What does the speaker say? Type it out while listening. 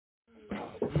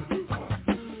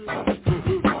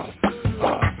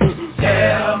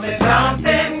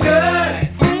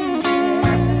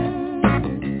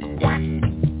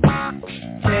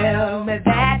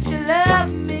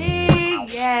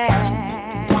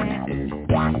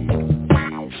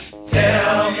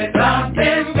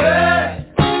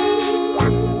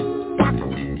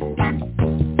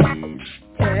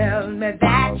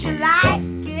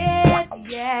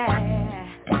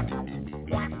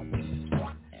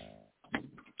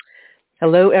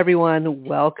Hello, everyone.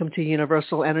 Welcome to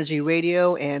Universal Energy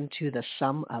Radio and to the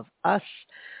Sum of Us.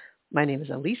 My name is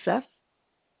Elisa.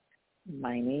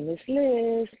 My name is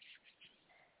Liz.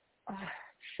 Oh,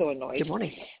 so annoyed. Good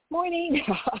morning. Morning.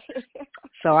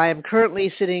 So I am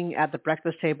currently sitting at the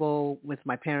breakfast table with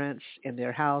my parents in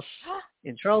their house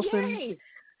in Charleston. Yay.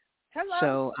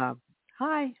 Hello. So,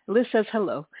 hi. Liz says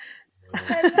hello.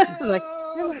 Hello.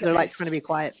 they're like trying to be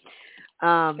quiet. They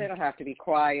don't have to be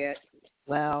quiet.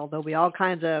 Well, there'll be all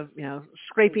kinds of,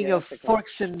 scraping of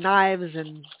forks and knives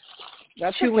and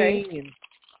chewing okay. and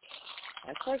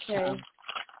That's okay.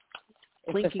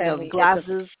 clinking of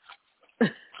glasses.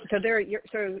 So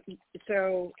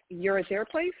you're at their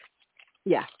place?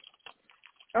 Yeah.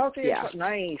 Oh, so you're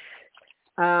nice.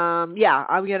 Yeah,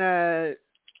 I'm gonna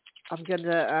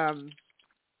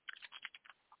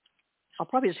I'll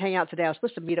probably just hang out today. I was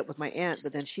supposed to meet up with my aunt,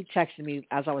 but then she texted me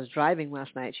as I was driving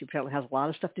last night. She apparently has a lot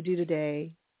of stuff to do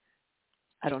today.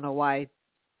 I don't know why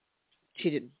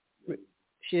she didn't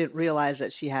realize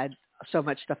that she had so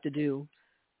much stuff to do.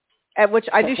 At which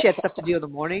I knew she had stuff to do in the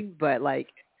morning, but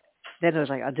then there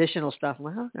was additional stuff.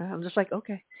 I'm just like,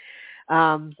 okay.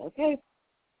 Okay.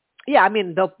 Yeah, I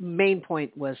mean, the main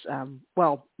point was,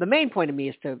 the main point of me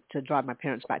is to drive my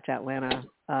parents back to Atlanta.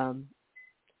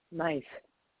 Nice.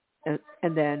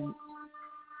 And then,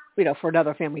 for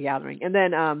another family gathering. And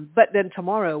then, but then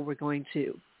tomorrow we're going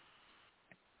to,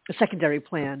 the secondary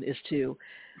plan is to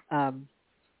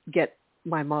get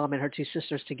my mom and her two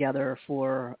sisters together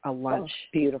for a lunch. Oh,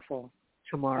 beautiful.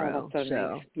 Tomorrow. Oh, that's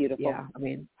so nice. Beautiful. Yeah, I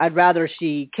mean, I'd rather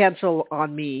she cancel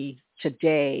on me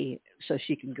today so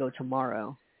she can go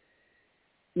tomorrow.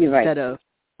 You're right. Instead of,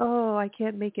 I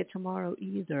can't make it tomorrow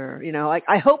either.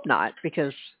 I hope not,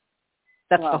 because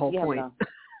that's the whole point. No.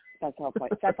 That's the whole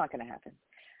point. That's not going to happen.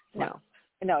 No,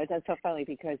 it's so funny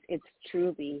because it's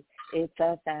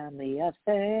a family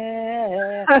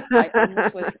affair.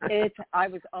 I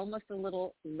was almost a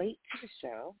little late to the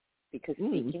show because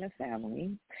speaking of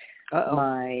family,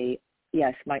 my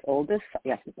oldest,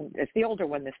 it's the older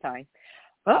one this time.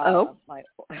 My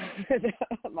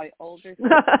older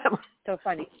son. So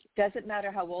funny. Doesn't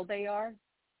matter how old they are.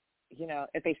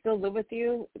 If they still live with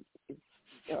you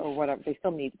or whatever, they still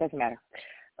need. Doesn't matter.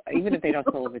 Even if they don't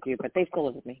still live with you, but they still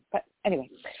live with me. But anyway,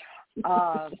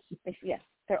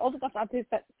 they're old enough not to,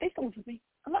 but they still live with me.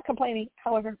 I'm not complaining.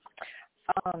 However,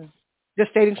 just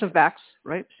stating some facts,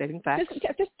 right? Stating facts.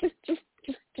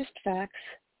 Just facts.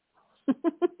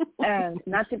 And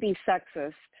not to be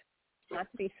sexist.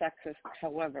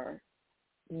 However,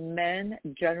 men,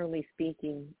 generally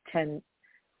speaking, tend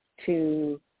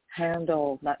to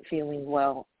handle not feeling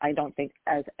well, I don't think,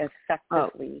 as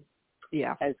effectively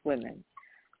as women.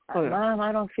 Mom,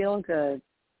 I don't feel good.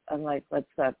 I'm like, what's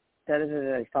up?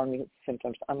 He's telling me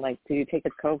symptoms. I'm like, did you take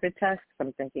a COVID test?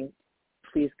 I'm thinking,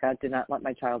 please, God, do not let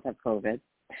my child have COVID.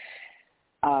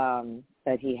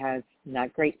 But he has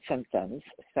not great symptoms.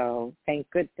 So thank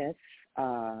goodness,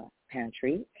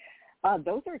 pantry.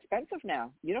 Those are expensive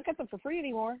now. You don't get them for free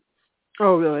anymore.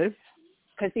 Oh, really?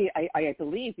 Because I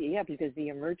believe, because the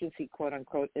emergency, quote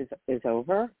unquote, is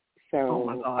over. So, oh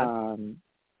my God.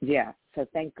 So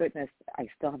thank goodness I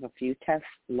still have a few tests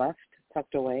left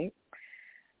tucked away.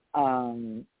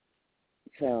 So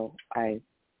I,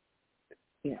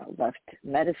 left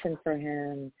medicine for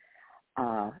him.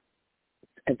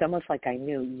 It's almost like I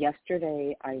knew.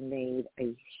 Yesterday I made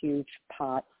a huge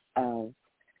pot of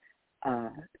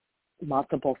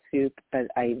matzo soup, but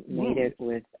I made it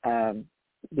with, I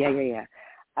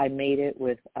made it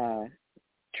with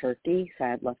turkey, so I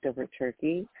had leftover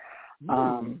turkey.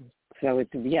 So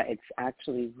it's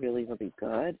actually really, really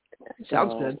good.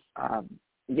 Sounds good.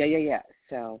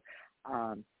 So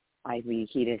I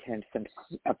reheated him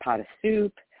a pot of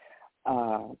soup.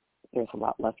 There's a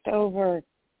lot left over.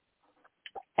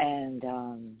 And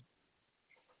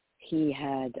he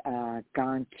had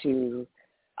gone to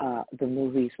the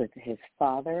movies with his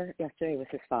father. Yesterday was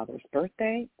his father's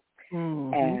birthday.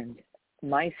 Mm-hmm. And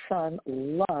my son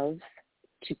loves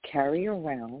to carry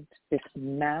around this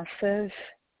massive,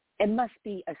 it must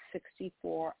be a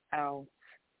 64-ounce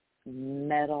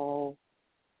metal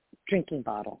drinking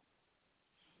bottle.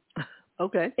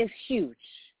 Okay. It's huge.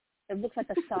 It looks like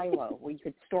a silo where you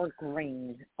could store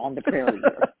grain on the prairie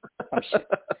or some shit.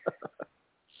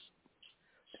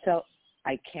 So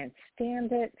I can't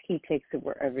stand it. He takes it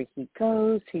wherever he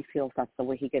goes. He feels that's the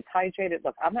way he gets hydrated.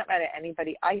 Look, I'm not mad at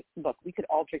anybody. We could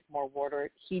all drink more water.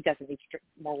 He doesn't need to drink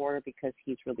more water because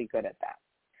he's really good at that.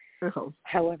 Uh-huh.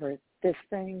 However, this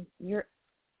thing, you're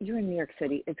in New York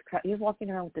City. You're walking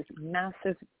around with this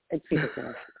massive, it's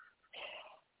ridiculous.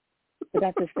 But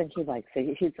that's this thing he likes.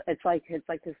 It's like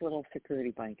this little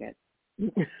security blanket.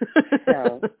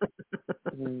 So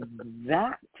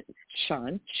that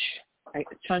chunch,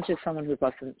 chunch is someone who's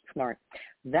less than smart.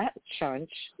 That chunch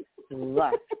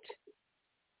left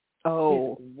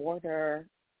his water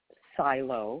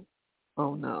silo.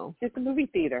 Oh, no. It's a movie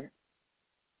theater.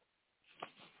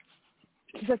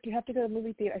 She's like, you have to go to the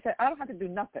movie theater. I said, I don't have to do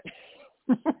nothing.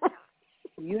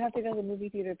 You have to go to the movie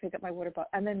theater to pick up my water bottle,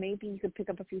 and then maybe you could pick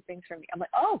up a few things from me. I'm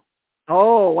like, oh.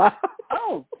 Oh, wow.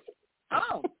 Oh.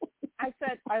 I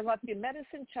said, I left you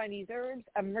medicine, Chinese herbs,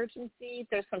 emergency.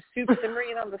 There's some soup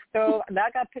simmering on the stove. And I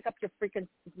got to pick up your freaking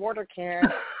water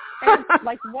can. And,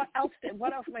 like, what else am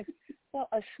I? Well,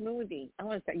 a smoothie. I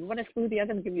want to say, you want a smoothie? I'm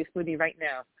going to give you a smoothie right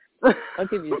now. I'll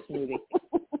give you a smoothie.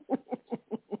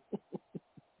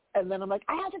 And then I'm like,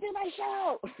 I have to do my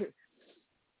show.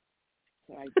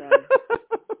 So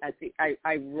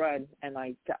I run, and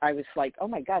I was like, oh,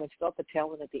 my God, I still at the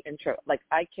tail end of the intro. Like,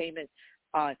 I came in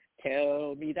on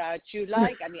Tell Me That You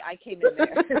Like. I mean, I came in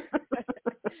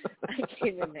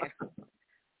there.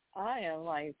 I am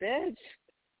like, bitch.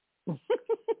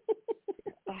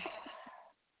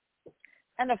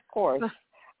 And, of course,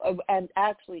 and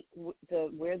actually,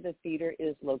 where the theater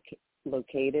is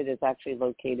located is actually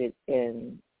located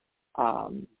in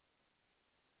an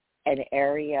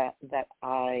area that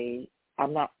I'm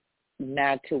not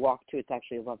mad to walk to. It's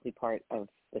actually a lovely part of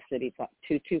the city. It's not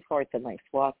too far. It's a nice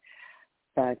walk.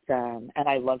 But and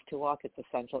I love to walk. It's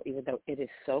essential, even though it is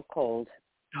so cold.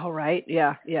 All right.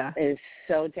 Yeah. It is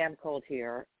so damn cold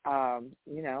here.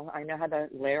 You know, I know how to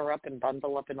layer up and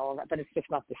bundle up and all that, but it's just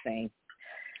not the same.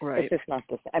 Right. It's just not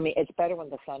the same. I mean, it's better when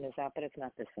the sun is out, but it's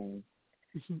not the same.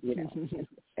 You know.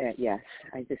 Yes.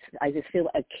 I just feel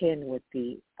akin with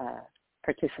the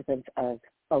participants of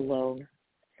Alone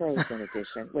Frozen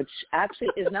Edition, which actually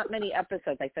is not many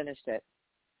episodes. I finished it.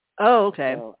 Oh,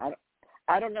 okay. So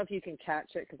I don't know if you can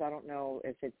catch it, because I don't know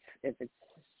if it's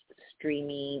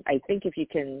streaming. I think if you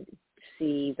can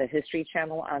see the History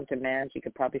Channel on demand, you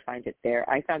could probably find it there.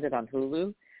 I found it on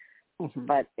Hulu,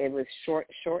 but it was short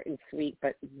and sweet,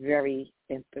 but really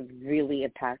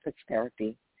impactful.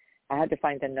 Therapy. I had to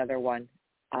find another one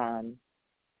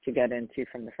to get into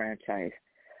from the franchise,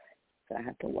 so I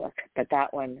had to look. But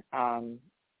that one,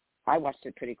 I watched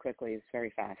it pretty quickly. It's very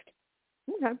fast.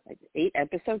 Okay. Like 8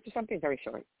 episodes or something, very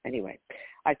short. Anyway,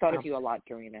 I thought of you a lot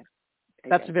during it.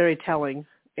 That's very telling,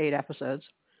 8 episodes.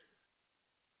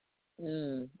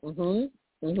 Well,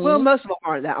 most of them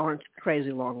aren't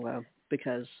crazy long, though,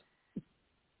 because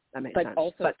that makes sense. But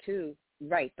also,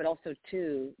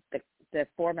 the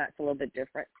format's a little bit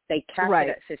different. They cap it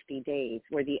at 50 days,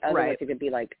 where the other ones, it could be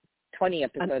like 20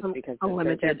 episodes because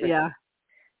unlimited,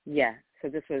 Yeah, so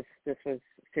this was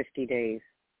 50 days.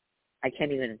 I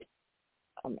can't even...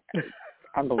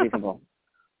 unbelievable.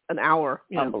 An hour.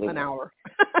 Unbelievable. An hour.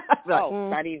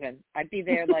 Not even. I'd be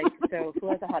there like, so who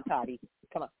has a hot toddy?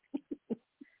 Come on.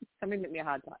 Somebody make me a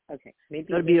hot toddy. Okay.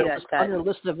 Maybe on the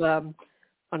list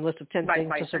of 10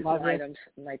 things to survive. Items,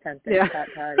 my 10 things. Yeah. Hot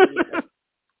toddy.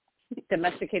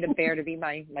 Domesticated bear to be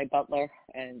my butler,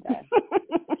 and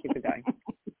keep it going.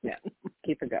 Yeah.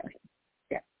 Keep it going.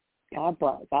 Yeah. God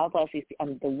bless these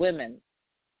people. The women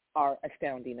are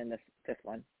astounding in this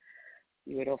one.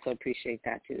 You would also appreciate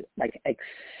that too, like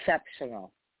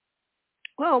exceptional.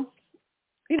 Well,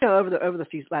 over the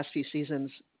last few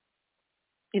seasons,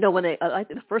 when I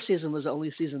think the first season was the only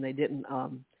season they didn't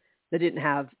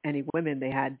have any women.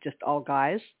 They had just all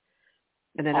guys,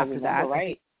 and then after that,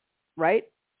 right,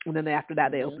 and then after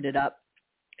that they opened it up,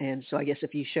 and so I guess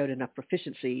if you showed enough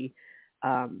proficiency,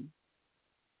 so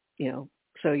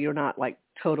you're not like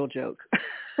total joke,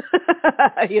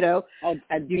 Oh,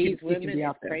 and these women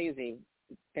are crazy.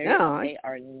 They are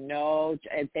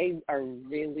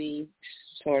really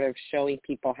sort of showing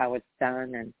people how it's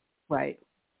done, and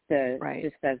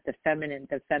just as the feminine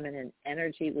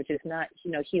energy, which is not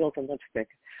heels and lipstick,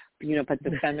 but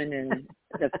the feminine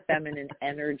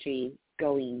energy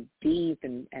going deep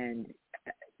and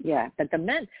but the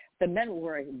men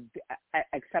were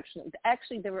exceptional.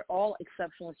 Actually, they were all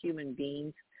exceptional human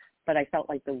beings, but I felt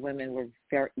like the women were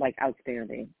very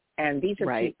outstanding, and these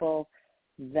are people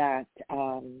that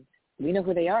we know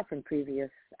who they are from previous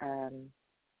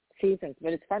seasons.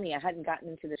 But it's funny, I hadn't gotten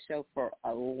into the show for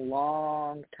a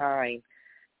long time,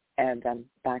 and I'm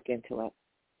back into it.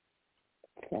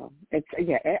 So there's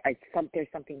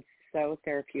something so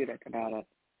therapeutic about it.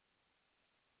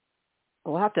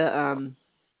 I'll have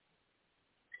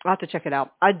to check it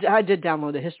out. I did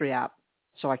download the History app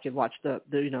so I could watch the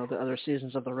other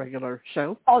seasons of the regular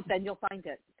show. Oh, then you'll find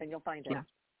it.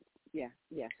 Yeah.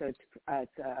 So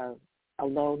it's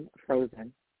Alone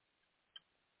Frozen.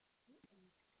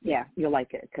 Yeah, you'll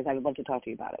like it because I would love to talk to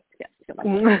you about it. Yes, you'll like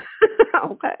it.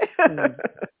 Okay.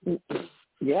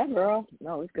 Yeah, girl.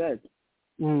 No, it's good.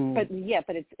 Mm. But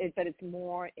it's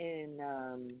more in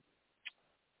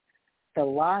the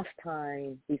last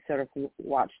time we sort of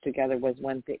watched together was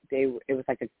when it was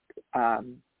like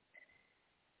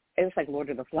it was like Lord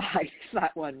of the Flies,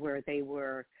 that one where they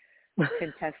were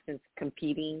contestants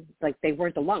competing, like they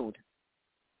weren't alone.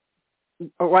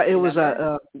 Right, it was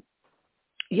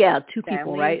two people,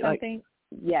 Family right? or something.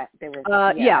 Like, yeah, they were.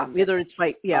 Either it's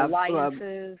like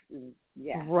alliances.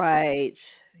 Right.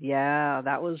 Yeah,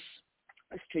 that was.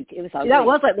 It was ugly. That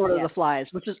was like Lord of the Flies,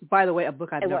 which is, by the way, a book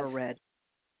I've never read.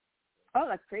 Oh,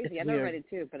 that's crazy! It's I never weird. read it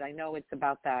too, but I know it's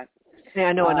about that. Yeah,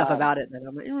 I know enough about it that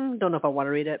I'm like, don't know if I want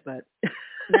to read it, but.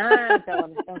 Nah,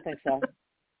 don't think so.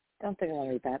 Don't think I want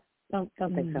to read that. Don't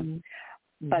think so.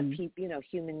 But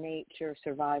human nature,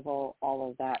 survival, all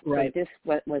of that. Right. So this,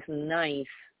 what was nice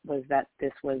was that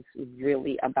this was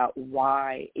really about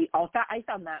why. I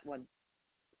found that one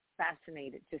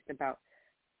fascinated, just about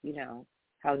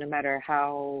how no matter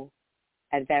how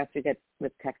advanced we get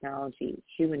with technology,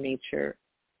 human nature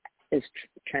is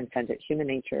transcendent. Human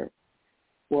nature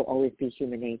will always be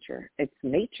human nature. It's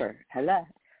nature. Hello.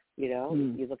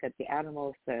 You look at the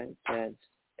animals, the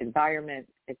environment,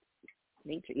 it's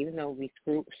nature. Even though we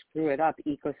screw it up,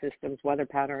 ecosystems, weather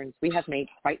patterns, we have made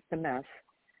quite the mess.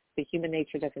 The human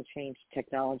nature doesn't change,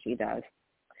 technology does.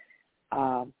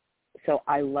 So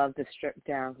I love the strip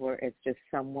down where it's just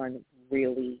someone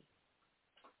really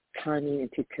coming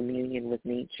into communion with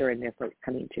nature and therefore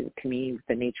coming to communion with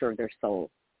the nature of their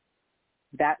soul.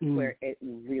 That's where it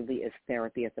really is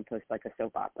therapy as opposed to like a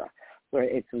soap opera, where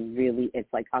it's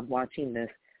like, I'm watching this.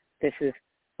 This is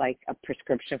like a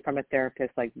prescription from a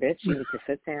therapist, like, bitch, you need to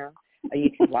sit down. You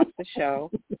need to watch the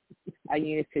show. You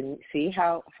need to see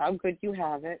how good you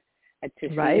have it, and to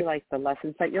see like the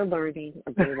lessons that you're learning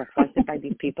are being reflected by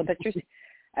these people that you're,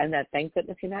 and that thank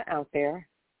goodness you're not out there,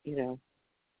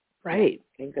 Right.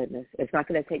 Thank goodness. It's not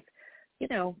going to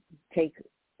take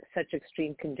such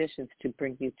extreme conditions to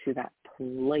bring you to that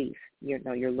place.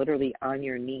 You're literally on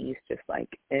your knees, just like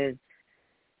in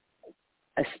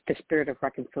the spirit of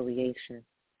reconciliation,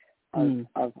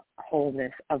 of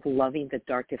wholeness, of loving the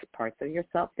darkest parts of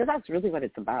yourself, because that's really what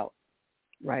it's about.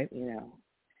 Right.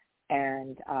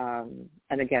 And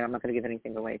again, I'm not going to give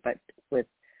anything away, but with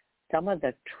some of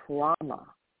the trauma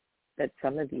that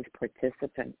some of these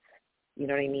participants, you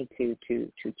know what I mean, to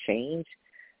change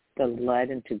the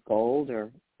lead into gold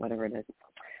or whatever it is.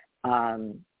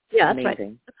 Yeah, that's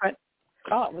amazing. Right.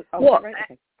 That's right. Well, right?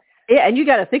 Okay. Yeah, and you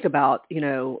got to think about,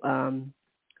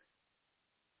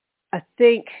 I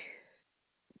think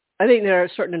there are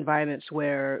certain environments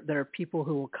where there are people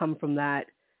who will come from that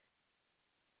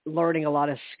learning a lot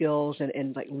of skills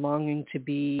and like longing to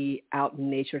be out in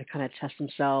nature to kind of test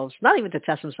themselves, not even to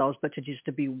test themselves, but to just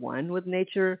to be one with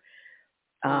nature.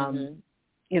 So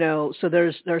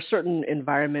there are certain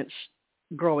environments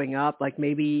growing up, like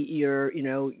maybe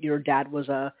your dad was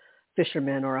a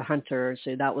fisherman or a hunter,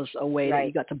 so that was a way that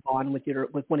you got to bond with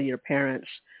one of your parents.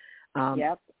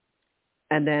 Yep.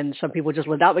 And then some people just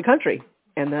lived out in the country,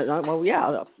 and then, I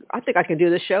think I can do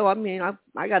this show. I mean,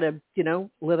 I got to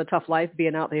live a tough life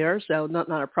being out there, so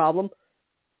not a problem.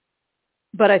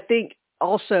 But I think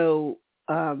also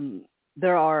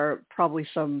there are probably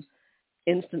some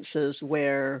instances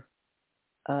where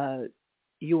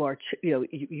you are,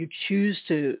 you choose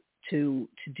to do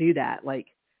that, like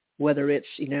whether it's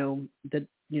the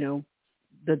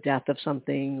death of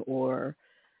something or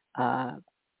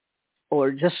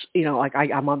just like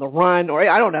I'm on the run, or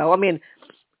I don't know. I mean,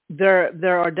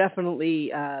 there are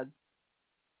definitely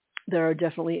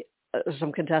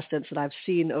some contestants that I've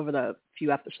seen over the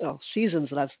few seasons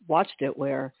that I've watched it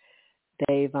where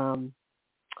they've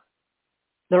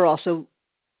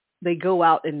they go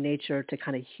out in nature to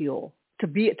kind of heal, to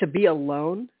be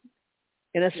alone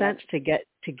in a sense, to get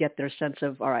their sense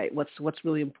of, all right, what's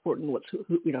really important,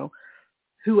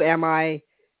 who am I,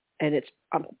 and it's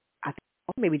I think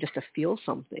maybe just to feel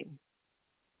something.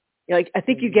 Like I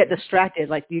think you get distracted,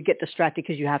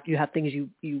 because you have things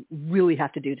you really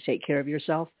have to do to take care of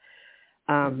yourself.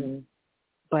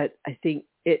 But I think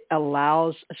it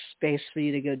allows a space for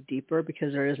you to go deeper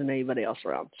because there isn't anybody else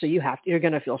around. So you're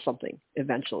going to feel something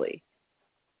eventually.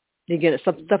 You get it.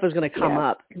 Some stuff is going to come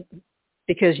up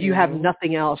because you have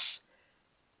nothing else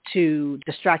to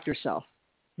distract yourself.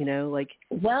 I mean,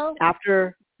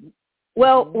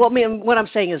 what I'm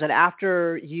saying is that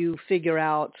after you figure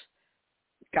out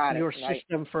your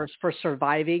system for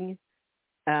surviving,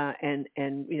 and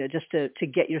just to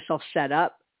get yourself set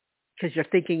up, because you're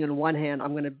thinking on one hand,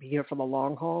 I'm going to be here for the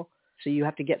long haul. So you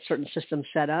have to get certain systems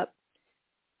set up.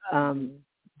 Um, Mhm.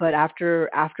 but after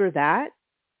that,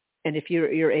 and if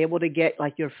you're able to get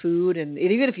like your food, and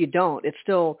even if you don't, it's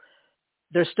still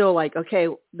there's still like, okay,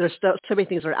 there's still so many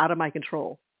things that are out of my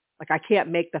control. Like I can't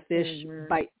make the fish Mhm.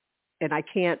 bite, and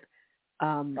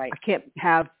Right. I can't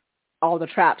have all the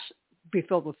traps be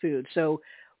filled with food. So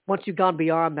once you've gone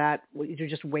beyond that, you're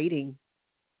just waiting.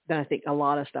 Then I think a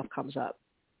lot of stuff comes up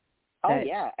Oh that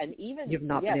yeah, and even you've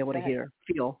not been yes, able go to ahead.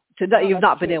 feel. So that No, you've that's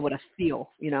not been true. able to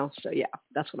feel. So yeah,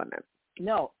 that's what I meant.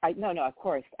 No, no, of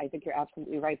course. I think you're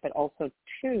absolutely right, but also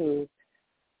too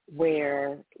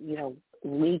where,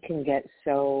 we can get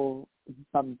so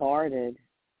bombarded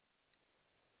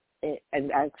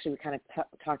and actually we kind of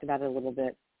talked about it a little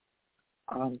bit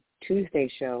on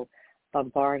Tuesday's show,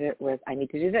 bombarded with, I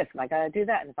need to do this, and I got to do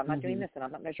that, and if I'm not doing Hmm. this, and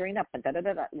I'm not measuring up, and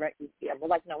da-da-da-da, right? Yeah, we're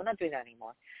like, no, we're not doing that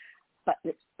anymore. But,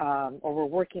 or we're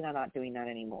working on not doing that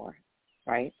anymore,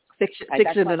 right? That's why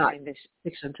I find this,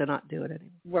 Fixing to not do it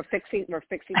anymore. we're fixing to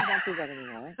not do that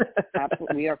anymore.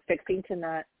 Absolutely. We are fixing to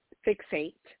not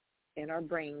fixate in our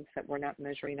brains that we're not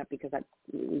measuring up because that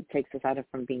takes us out of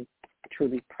from being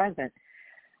truly present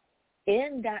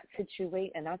in that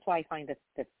situation. And that's why I find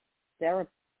the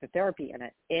therapy in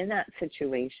it. In that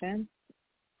situation,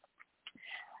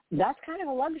 that's kind of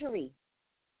a luxury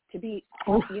to be,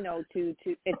 to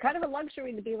it's kind of a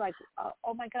luxury to be like,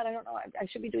 oh my God, I don't know, I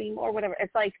should be doing more, whatever.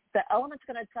 It's like the element's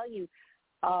going to tell you,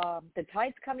 the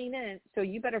tide's coming in, so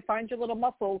you better find your little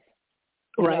mussels,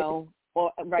 Right. or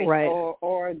right, Right.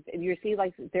 or you see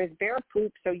like there's bear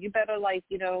poop, so you better like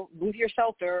move your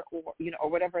shelter, or or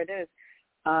whatever it is.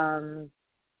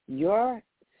 Your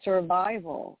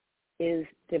survival is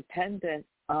dependent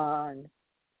on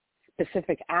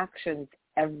specific actions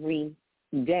every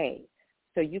day.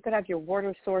 So you could have your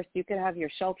water source, you could have your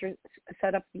shelter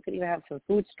set up, you could even have some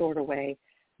food stored away,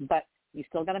 but you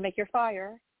still got to make your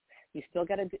fire. You still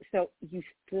got to you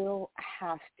still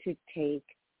have to take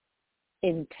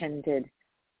intended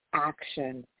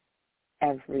action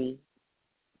every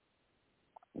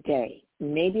day.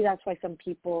 Maybe that's why some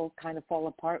people kind of fall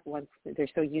apart once they're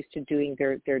so used to doing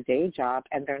their day job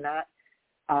and they're not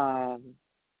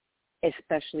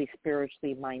especially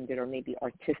spiritually minded or maybe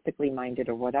artistically minded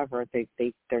or whatever.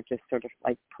 They're just sort of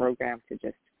like programmed to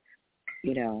just,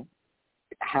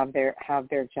 have their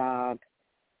job,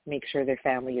 make sure their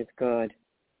family is good,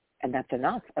 and that's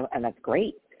enough, and that's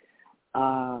great.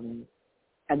 And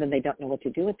then they don't know what to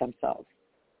do with themselves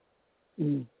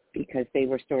because they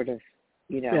were sort of,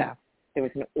 Yeah. there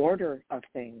was an order of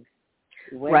things.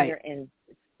 When Right. you're in,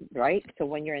 right? So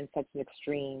when you're in such an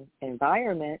extreme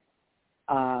environment,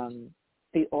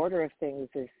 the order of things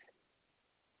is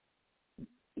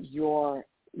your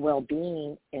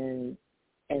well-being in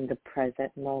the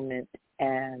present moment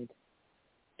and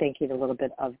thinking a little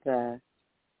bit of the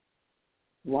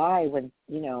why when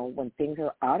things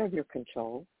are out of your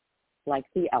control, like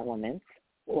the elements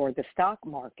or the stock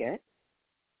market,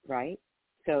 right?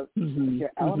 So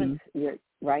your elements, you're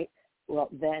right. Well,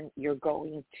 then you're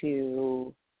going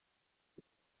to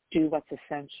do what's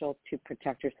essential to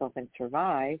protect yourself and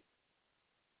survive.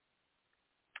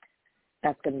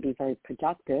 That's going to be very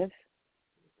productive.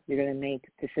 You're going to make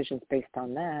decisions based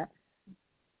on that.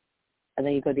 And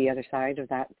then you go to the other side of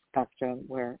that spectrum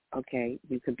where, okay,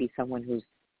 you could be someone who's,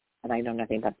 and I know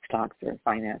nothing about stocks or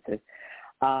finances,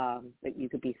 but you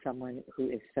could be someone who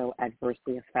is so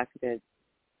adversely affected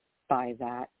by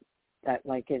that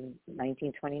like in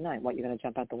 1929, what, you're going to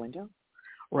jump out the window?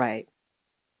 Right.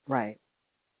 Right.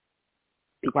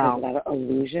 Because of that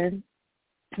illusion,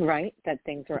 right, that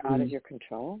things are out of your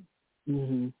control.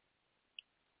 Mm-hmm.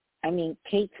 I mean,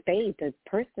 Kate Spade, the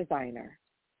purse designer,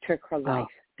 took her life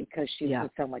because she was in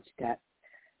so much debt.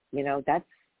 That's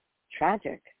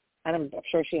tragic. And I'm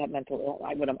sure she had mental illness.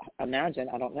 I would imagine.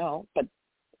 I don't know. But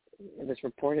it was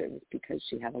reported it was because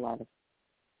she had a lot of,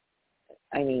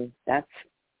 that's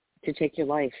to take your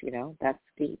life, that's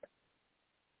deep.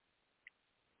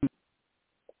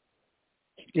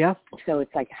 Yeah. So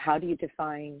it's like, how do you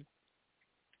define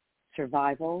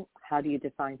survival? How do you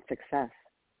define success?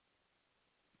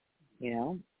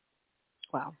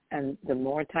 Wow. And the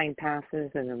more time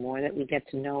passes and the more that we get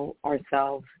to know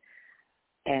ourselves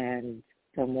and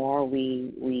the more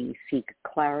we seek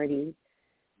clarity,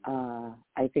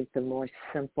 I think the more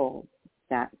simple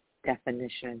that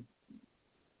definition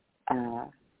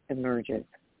emerges.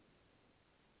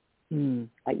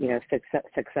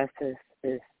 Success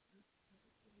is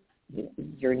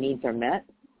your needs are met,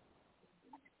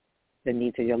 the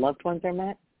needs of your loved ones are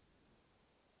met,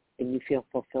 and you feel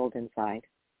fulfilled inside.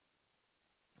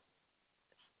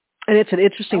 And it's an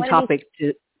interesting topic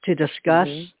to discuss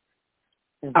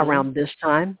around this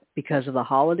time because of the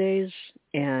holidays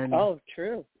and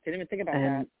true. Didn't even think about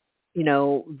and that. you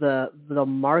know the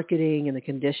marketing and the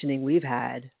conditioning we've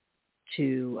had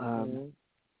to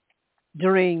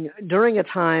during a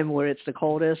time where it's the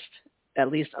coldest,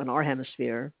 at least on our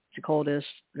hemisphere, it's the coldest.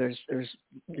 There's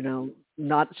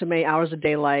not so many hours of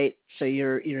daylight, so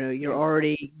you're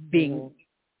already being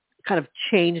kind of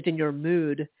changed in your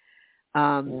mood,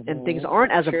 and things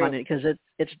aren't as abundant because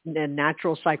it's a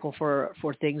natural cycle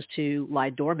for things to lie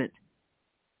dormant.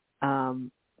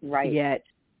 Right. Yet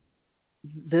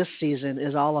this season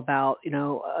is all about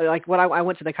like when I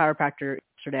went to the chiropractor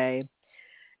yesterday,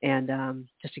 and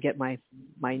just to get my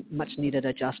much needed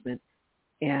adjustment,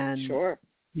 and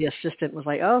the assistant was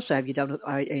like, "Oh, so have you done?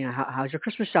 How's your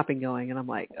Christmas shopping going?" And I'm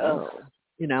like, "Oh,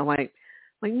 I'm like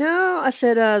no." I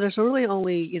said, "There's really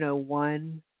only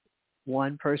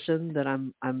one person that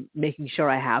I'm making sure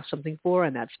I have something for,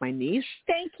 and that's my niece."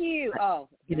 Thank you. Oh,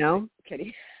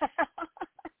 kidding.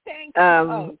 Thank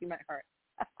you. You meant her.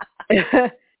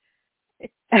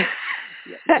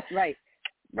 Right.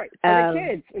 Right. For the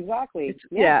kids, exactly.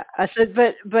 Yeah. I said,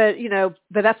 but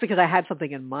that's because I had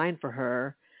something in mind for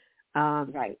her.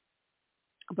 Right.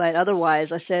 But otherwise,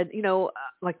 I said,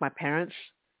 like my parents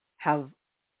have,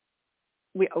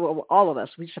 all of us,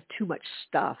 we just have too much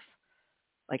stuff.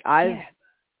 Like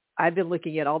I've been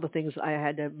looking at all the things I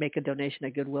had to make a donation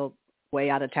at Goodwill way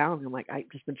out of town. I'm like, I've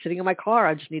just been sitting in my car.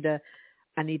 I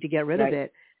need to get rid of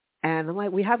it. And I'm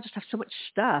like, we just have so much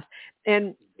stuff.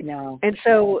 And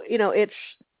so,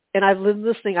 and I've been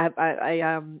listening.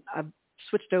 I've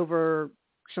switched over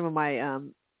some of my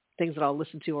things that I'll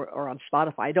listen to or on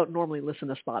Spotify. I don't normally listen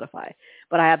to Spotify,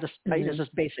 but I have this. It's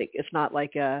just basic. It's not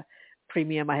like a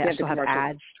premium. I still have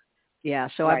ads. Yeah,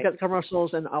 so I've got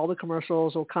commercials, and all the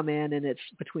commercials will come in, and it's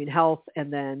between health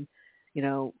and then,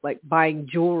 like buying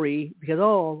jewelry because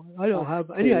I don't have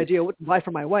any idea what to buy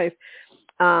for my wife.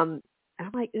 And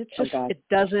I'm like, it's just it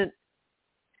doesn't.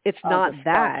 It's not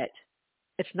that.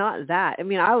 It's not that. I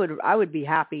mean, I would be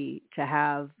happy to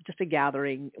have just a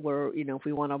gathering where if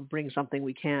we want to bring something,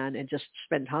 we can and just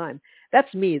spend time.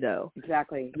 That's me though.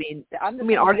 Exactly. I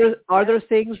mean, are there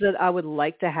things that I would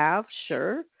like to have?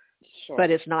 Sure. But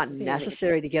it's not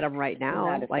necessary to get them right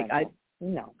now. Like I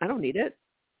don't need it.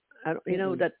 I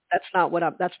don't, that's not what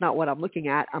I'm looking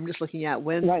at. I'm just looking at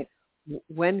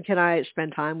when can I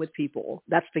spend time with people?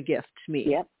 That's the gift to me.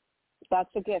 Yep. That's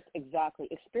the gift. Exactly.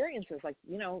 Experiences like,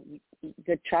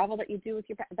 the travel that you do with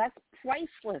your parents, that's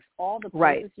priceless. All the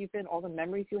places you've been, all the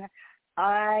memories you have.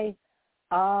 I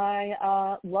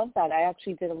love that. I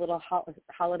actually did a little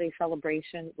holiday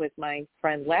celebration with my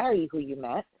friend Larry, who you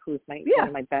met, who's one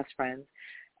of my best friends,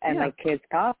 and my kid's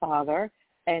godfather.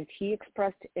 And he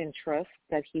expressed interest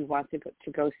that he wanted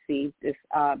to go see this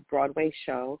Broadway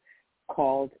show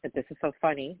called, this is so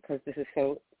funny because this is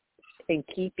so in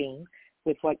keeping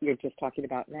with what you're just talking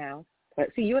about now. But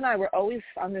see, you and I were always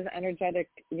on this energetic,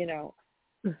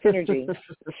 synergy.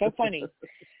 So funny.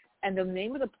 And the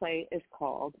name of the play is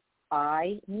called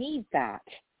I Need That.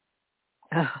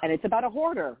 And it's about a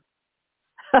hoarder.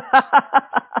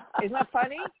 Isn't that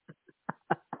funny?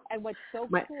 And what's so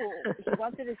cool, he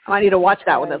wanted to see I need to watch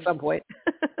that one at some point.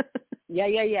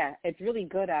 Yeah. It's really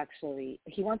good, actually.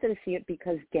 He wanted to see it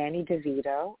because Danny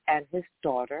DeVito and his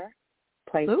daughter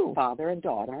play father and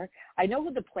daughter. I know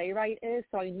who the playwright is,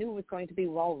 so I knew it was going to be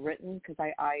well written because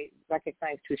I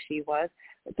recognized who she was.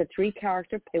 The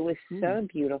three-character, it was so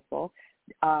beautiful.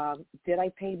 Did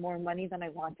I pay more money than I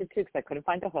wanted to because I couldn't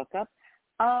find a hookup?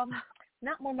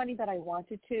 Not more money than I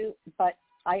wanted to, but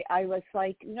I was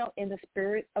like, in the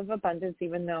spirit of abundance,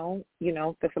 even though,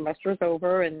 the semester is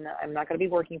over and I'm not going to be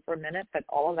working for a minute, but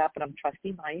all of that, but I'm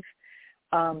trusting life.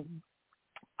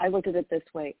 I looked at it this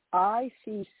way. I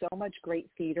see so much great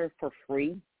theater for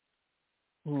free.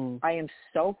 I am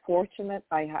so fortunate.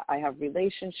 I have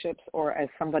relationships, or as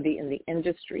somebody in the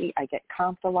industry, I get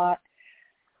comped a lot.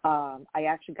 I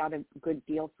actually got a good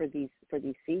deal for these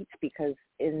seats because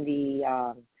in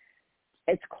the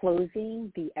it's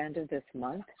closing the end of this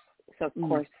month, so of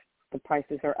course the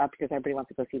prices are up because everybody wants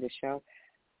to go see the show.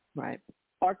 Right.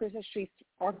 Orchestra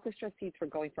seats were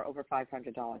going for over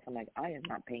 $500. I'm like, I am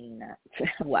not paying that.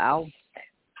 Wow.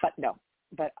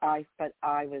 But I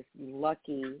was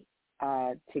lucky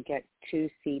to get 2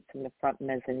 seats in the front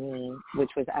mezzanine, which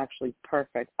was actually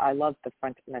perfect. I love the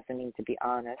front mezzanine, to be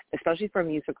honest, especially for a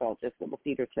musical, just a little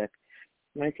theater tip.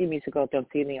 When I see a musical, don't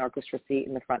see any orchestra seat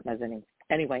in the front mezzanine.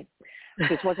 Anyway,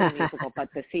 this wasn't a musical, but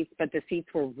the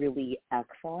seats were really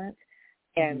excellent.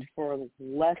 And for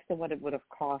less than what it would have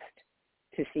cost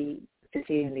to see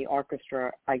in the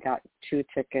orchestra, I got 2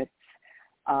 tickets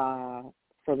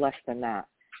for less than that.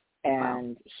 Wow.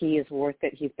 and he is worth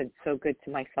it. He's been so good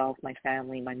to myself, my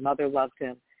family. My mother loved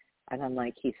him, and I'm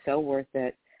like, he's so worth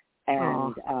it.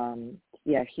 Oh. And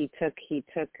yeah, he took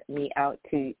me out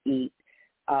to eat.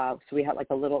 So we had like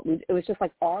a little. It was just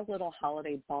like our little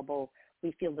holiday bubble.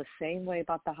 We feel the same way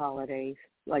about the holidays,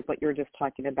 like what you're just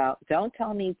talking about. Don't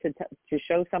tell me to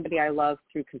show somebody I love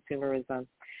through consumerism.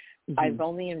 Mm-hmm. I've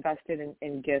only invested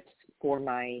in gifts for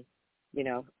my,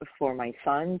 for my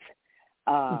sons,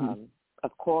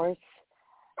 of course.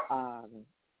 I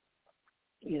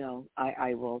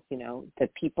will, the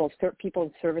people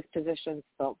in service positions,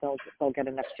 they'll get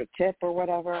an extra tip or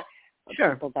whatever. Or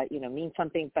Sure. people that, mean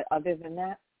something. But other than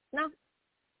that, no,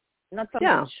 not so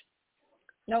Yeah. much.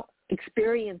 No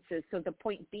experiences. So the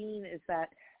point being is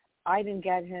that I didn't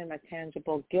get him a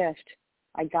tangible gift.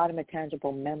 I got him a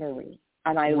tangible memory.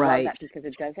 And I love that because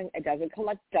it doesn't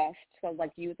collect dust. So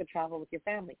like you to travel with your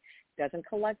family, it doesn't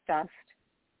collect dust,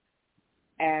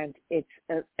 and it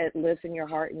lives in your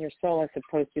heart and your soul as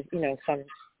opposed to some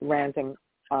random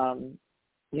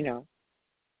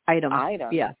item.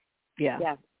 Yeah.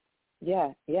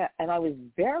 And I was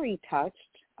very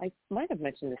touched. I might have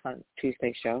mentioned this on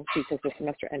Tuesday's show because the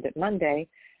semester ended Monday,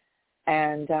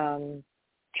 and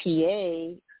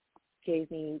TA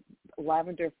gave me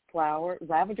lavender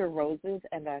roses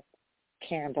and a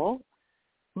candle.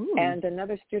 Ooh. And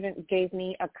another student gave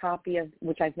me a copy of,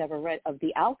 which I've never read, of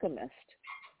The Alchemist.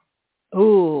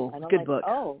 Ooh, and I'm good like, book.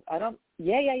 Oh, I don't.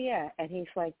 Yeah. And he's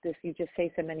like, "This, you just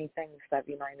say so many things that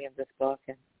remind me of this book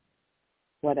and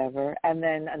whatever." And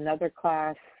then another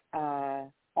class,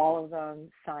 all of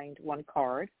them signed one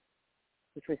card,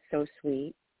 which was so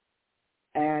sweet.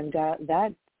 And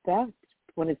that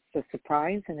when it's a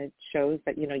surprise and it shows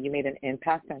that you made an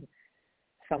impact on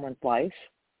someone's life,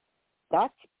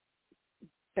 that's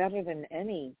better than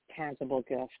any tangible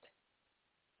gift.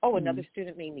 Oh, another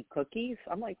student made me cookies.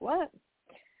 I'm like, what?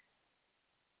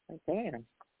 Like, damn,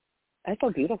 that's so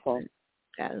beautiful.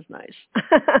 That is nice.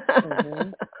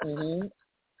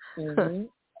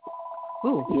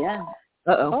 Ooh. Yeah.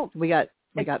 Oh, we got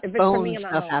phone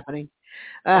stuff happening.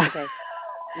 Okay.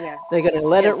 Yeah. They're gonna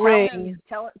let it ring.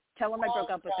 Tell him I broke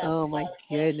up with him. Oh my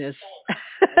goodness.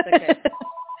 It's okay.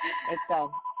 It's done.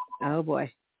 Oh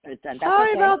boy. It's done.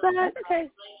 Sorry about that.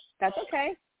 That's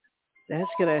okay. That's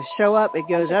gonna show up. It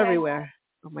goes everywhere.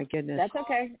 Oh my goodness. That's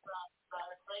okay.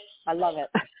 I love it.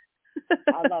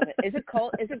 I love it. Is it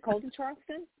cold? Is it cold in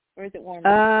Charleston, or is it warm?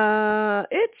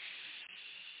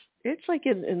 It's like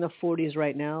in the 40s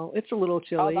right now. It's a little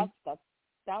chilly. Oh, that's.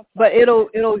 But it'll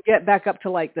get back up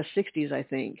to like the 60s, I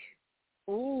think.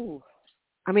 Ooh.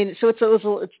 I mean, so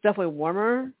it's definitely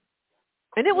warmer.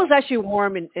 And it was actually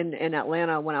warm in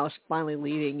Atlanta when I was finally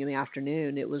leaving in the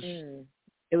afternoon. It was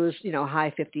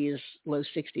high 50s, low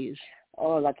 60s.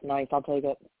 Oh, that's nice. I'll take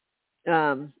it.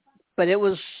 But it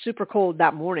was super cold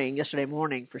yesterday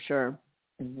morning for sure.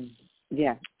 Mm-hmm.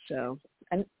 Yeah. So.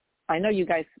 And I know you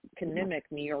guys can mimic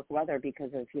New York weather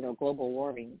because of global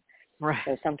warming. Right.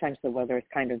 So sometimes the weather is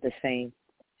kind of the same.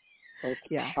 So it's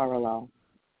parallel.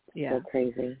 Yeah. So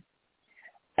crazy.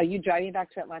 Are you driving back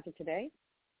to Atlanta today?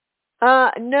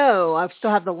 No, I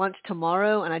still have the lunch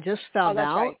tomorrow, and I just found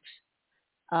out. Right.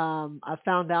 I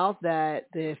found out that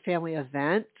the family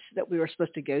event that we were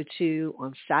supposed to go to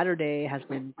on Saturday has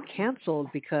been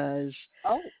canceled because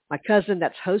my cousin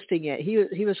that's hosting it,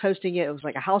 he was hosting it. It was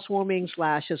like a housewarming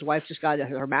 / his wife just got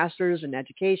her master's in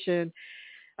education,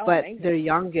 but amazing. their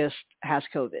youngest has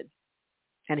COVID,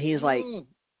 and he's like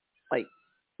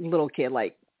little kid,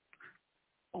 like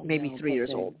maybe 3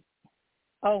 years old.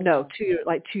 Oh no, 2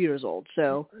 years old.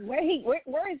 So where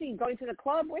is he going to the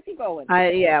club? Where's he going?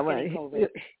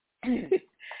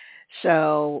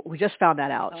 So we just found that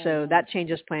out. So that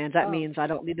changes plans. That means I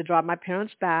don't need to drop my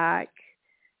parents back.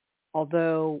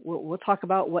 Although we'll talk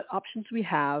about what options we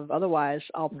have. Otherwise,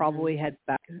 I'll probably head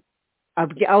back. I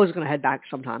was going to head back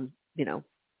sometime,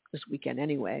 this weekend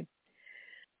anyway.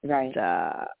 Right.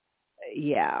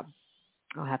 Yeah,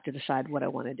 I'll have to decide what I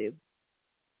want to do.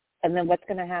 And then what's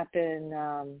going to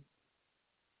happen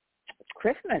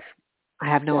Christmas? I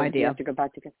have no idea. You have to go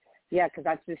back to because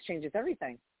that just changes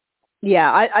everything.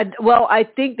 Yeah, I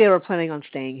think they were planning on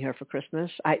staying here for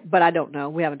Christmas. But I don't know.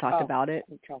 We haven't talked about it.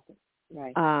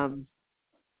 Right.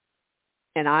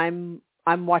 And I'm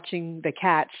watching the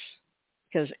cats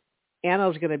because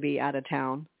Anna's going to be out of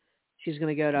town. She's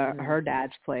going to go to her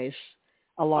dad's place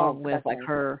along with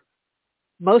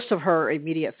most of her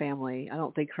immediate family. I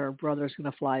don't think her brother's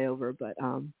going to fly over, but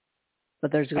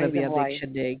there's going to be a big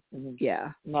shindig. Mm-hmm.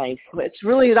 Yeah. Nice. But it's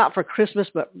really not for Christmas,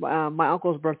 but my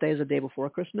uncle's birthday is the day before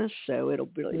Christmas, so it'll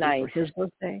really be for his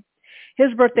birthday.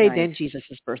 His birthday, then Jesus'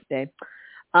 birthday.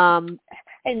 And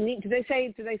do they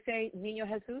say Niño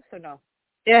Jesus or no?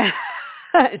 Yeah.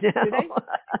 No. Do they?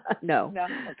 No. No.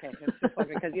 Okay. That's just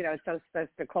wondering because it's so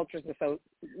the cultures are so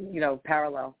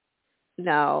parallel.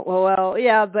 No. Well,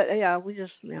 yeah, but yeah, we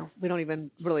just we don't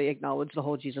even really acknowledge the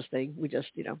whole Jesus thing. We just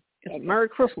it's Okay. Merry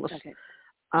Christmas. Okay.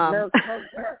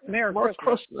 Merry Christmas.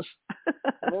 Christmas.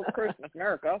 Merry Christmas,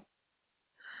 America.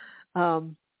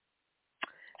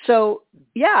 So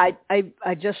yeah,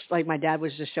 I just like my dad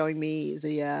was just showing me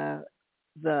the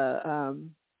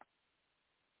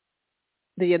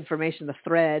information, the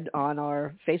thread on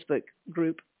our Facebook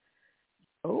group.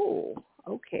 Oh,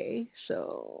 okay.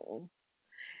 So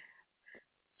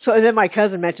and then my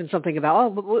cousin mentioned something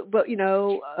about, but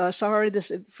sorry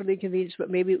for the inconvenience,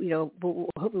 but maybe,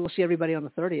 hopefully we'll see everybody on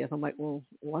the 30th. I'm like, well,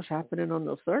 what's happening on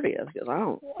the 30th? Because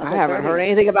I haven't heard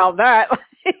anything about that.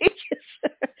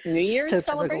 New Year's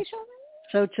celebration?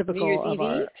 So typical New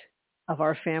Year's of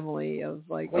our family of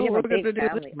like, well, we're going to do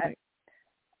family. This.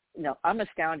 No, I'm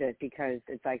astounded because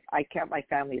it's like I count my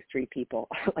family as 3 people,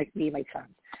 like me and my son.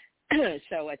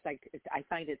 So it's like I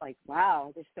find it like,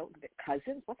 wow, there's still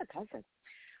cousins. What's a cousin?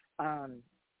 I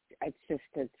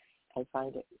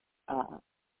find it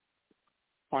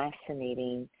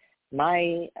fascinating.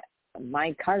 My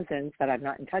cousins that I'm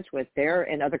not in touch with, they're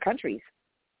in other countries.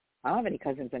 I don't have any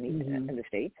cousins in the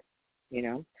States,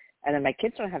 and then my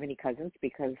kids don't have any cousins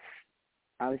because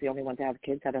I was the only one to have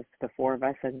kids out of the 4 of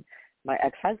us, and my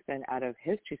ex-husband out of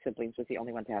his 2 siblings was the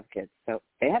only one to have kids, so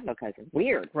they have no cousins.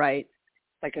 Weird, right?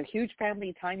 Like a huge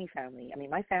family, tiny family. I mean,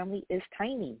 my family is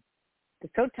tiny.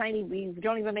 It's so tiny we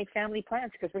don't even make family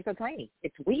plans because we're so tiny.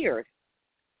 It's weird.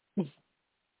 And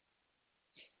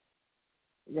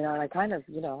I kind of,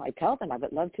 I tell them I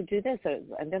would love to do this,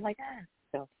 and they're like,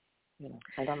 So,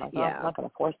 I'm not going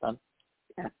to force them.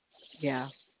 Yeah. Yeah.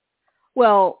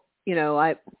 Well,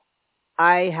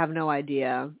 I have no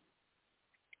idea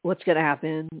what's going to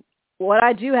happen. What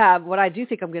I do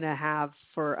think I'm going to have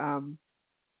for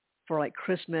like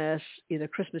Christmas, either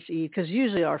Christmas Eve, because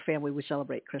usually our family, we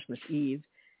celebrate Christmas Eve,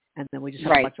 and then we just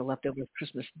have a bunch of leftovers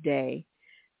Christmas Day.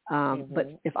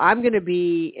 But if I'm going to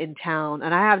be in town,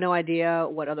 and I have no idea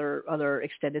what other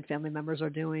extended family members are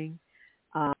doing,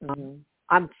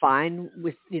 I'm fine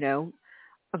with,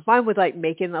 like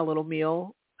making a little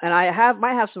meal. And I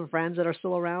might have some friends that are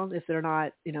still around if they're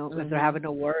not, if they're having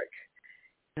to work,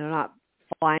 they're not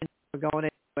flying or going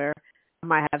anywhere. I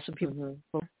might have some people.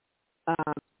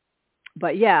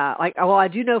 But yeah, like, well, I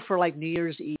do know for like New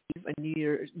Year's Eve and New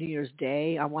Year's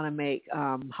Day, I want to make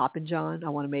Hoppin' John. I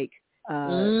want to make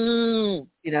that.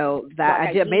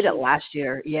 I made it last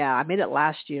year. Yeah, I made it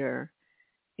last year,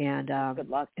 and good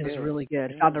luck, it was really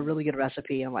good. I found a really good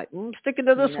recipe. I'm like, I'm sticking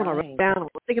to this one. I wrote it down. I'm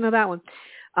sticking to that one.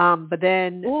 But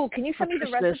then, can you send me the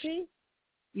recipe?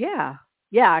 Yeah,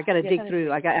 I got to dig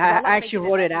through. I actually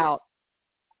wrote it out.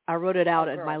 I wrote it out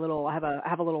in my little. I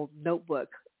have a little notebook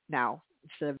now.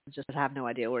 Instead of just have no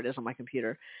idea where it is on my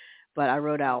computer, but I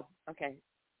wrote out. Okay.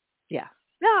 Yeah.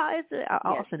 No,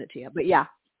 I'll send it to you. But yeah,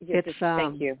 it's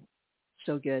thank you.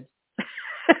 So good.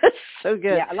 It's so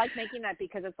good. Yeah, I like making that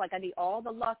because it's like I need all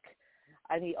the luck.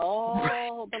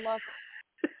 All the luck.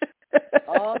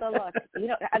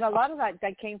 And a lot of that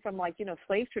came from like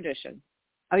slave tradition.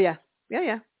 Oh yeah.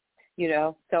 Yeah.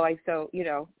 So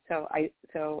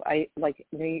I like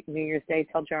New Year's Day.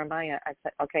 Tell Jeremiah, I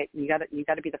said, okay, you got to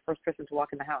be the first person to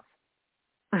walk in the house.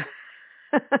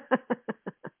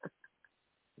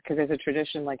 Because there's a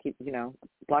tradition, like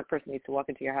black person needs to walk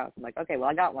into your house. I'm like, okay, well,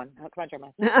 I got one. Come on,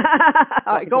 Jeremiah.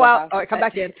 All right, go out. All right, come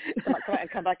back in.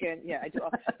 Come back in. Yeah, I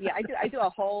do a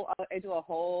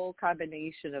whole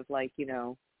combination of like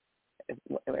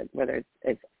whether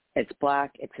it's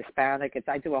black, it's Hispanic,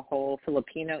 I do a whole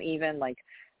Filipino even, like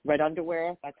red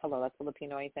underwear. That's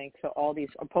Filipino, I think. So all these,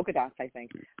 or polka dots, I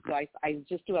think. So I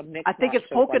just do a mix. I think it's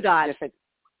polka dots.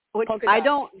 I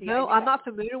don't know. I'm not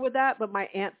familiar with that, but my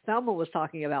Aunt Thelma was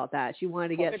talking about that. She wanted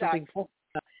to get something polka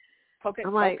dots. Polka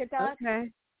dots. Okay.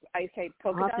 I say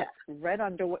polka dots, red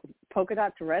underwear. Polka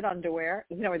dots, red underwear.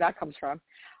 You know where that comes from.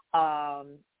 I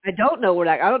don't know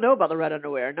I don't know about the red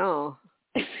underwear. No.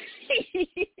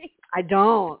 I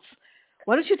don't.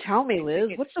 Why don't you tell me, Liz?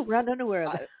 What's the red underwear?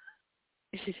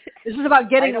 Is this about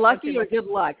getting lucky or good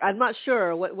luck? I'm not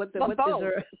sure. What both. Is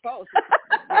there? Both.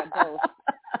 Yeah, both.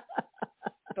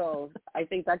 Both. I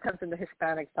think that comes from the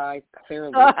Hispanic side,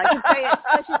 clearly. I can say it.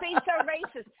 She's being so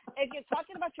racist. If you're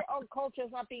talking about your own culture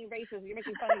as not being racist, you're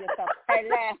making fun of yourself.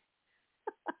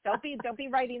 Don't be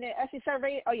writing it. She's so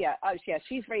racist. Oh yeah.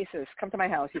 She's racist. Come to my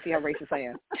house. You see how racist I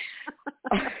am.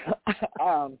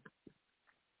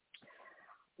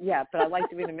 Yeah, but I like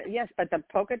doing them. Yes, but the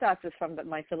polka dots is from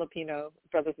my Filipino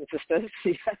brothers and sisters.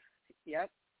 Yes. Yep.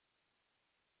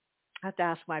 I have to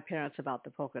ask my parents about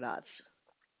the polka dots.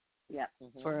 Yeah.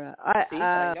 Mm-hmm. For See, but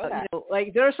I know that.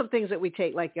 like there are some things that we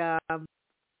take like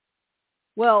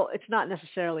well, it's not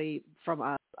necessarily from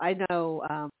us. I know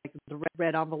like the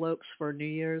red envelopes for New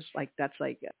Year's, like that's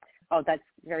like Oh, that's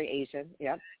very Asian.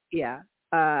 Yep. yeah.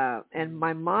 And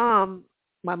my mom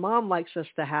likes us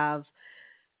to have.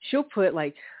 She'll put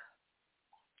like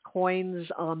coins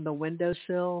on the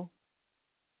windowsill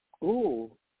Ooh,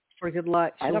 for good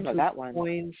luck. I She'll don't know include that one.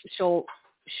 coins. She'll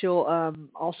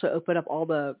also open up all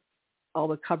the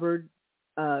cupboard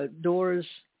doors.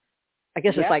 I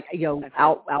guess it's Yep. like That's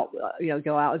out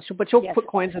go out. But she'll yes, put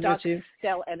coins in there stuck too.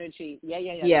 cell energy. Yeah.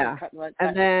 Yeah, and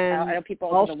I then know people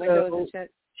open the windows and also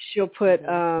shit. she'll put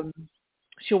Mm-hmm.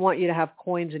 she'll want you to have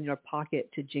coins in your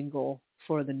pocket to jingle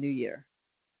for the new year.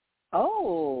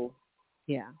 Oh,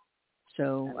 Yeah.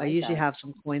 So I I like usually that. have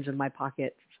some coins in my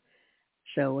pocket.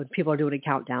 So when people are doing a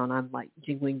countdown, I'm like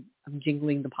jingling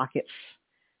the pockets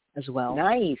as well.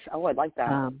 Nice. Oh, I like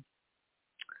that.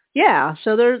 Yeah.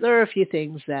 So there are a few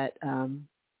things that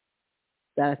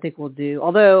that I think we'll do.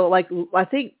 Although, like I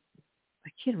think I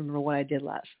can't remember what I did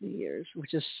last New Year's,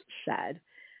 which is sad.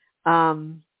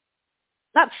 Um,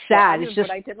 Not Well, I sad. It's remember just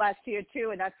what I did last year too,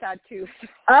 and that's sad too.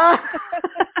 uh,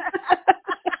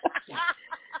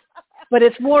 but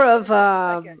it's more of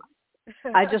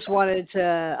I just wanted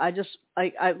to. I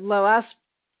the last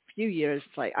few years,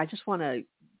 it's like I just want to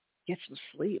get some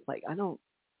sleep. Like I don't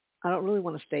really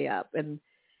want to stay up, and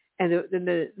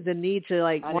the need to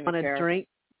like I don't want even to care. drink.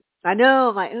 I know.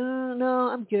 I'm like, oh, no,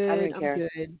 I'm I don't good. even I'm care.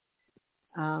 good.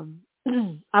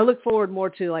 I look forward more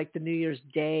to like the New Year's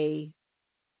Day.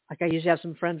 Like I usually have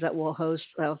some friends that will host.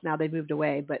 Well, now they moved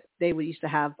away, but they would used to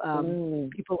have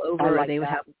people I over, and like they would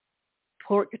that. have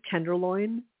pork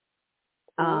tenderloin.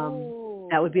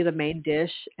 That would Ooh. be the main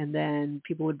dish, and then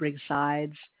people would bring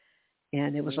sides,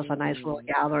 and it was just a nice little Mm.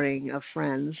 gathering of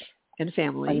friends and A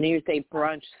family. New Year's Day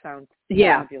brunch sounds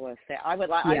Yeah, fabulous. I would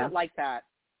like. I yeah. would like that.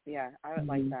 Yeah, I would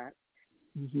like hmm that.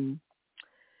 hmm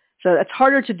So it's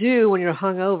harder to do when you're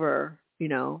hungover,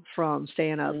 from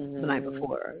staying up the night Hmm.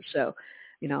 before. So,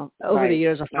 over the Right.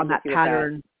 years, I I'm found with that you with that.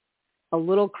 pattern a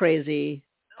little crazy.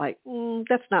 Like,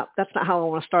 that's not how I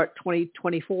want to start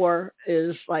 2024.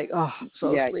 Is like, oh,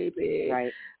 so Yeah. sleepy.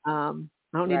 Right. I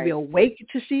don't need to be Right. awake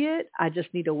to see it. I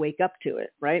just need to wake up to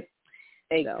it, right?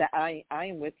 So, Exactly. I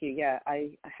am with you. Yeah.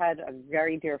 I had a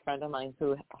very dear friend of mine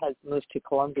who has moved to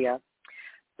Colombia,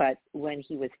 but when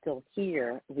he was still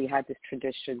here, we had this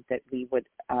tradition that we would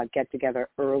get together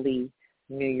early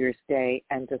New Year's Day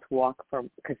and just walk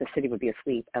because the city would be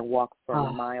asleep, and walk for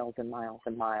oh, miles and miles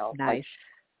and miles. nice.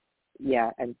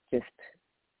 Yeah, and just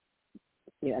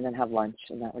and then have lunch,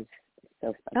 and that was so.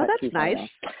 Oh, But that's he's not nice. around.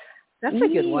 That's a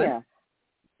good one.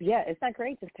 Yeah, isn't that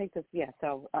great? Just take this. Yeah,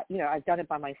 so I've done it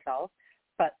by myself,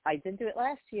 but I didn't do it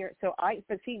last year.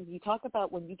 But see, you talk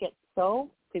about when you get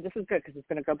this is good because it's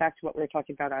going to go back to what we were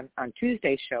talking about on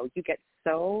Tuesday's show. You get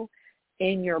so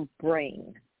in your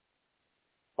brain,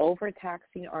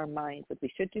 overtaxing our minds that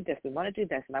we should do this, we want to do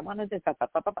this, and I want to do this. Blah, blah,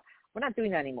 blah, blah. We're not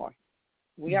doing that anymore.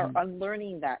 We are hmm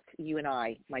unlearning that, you and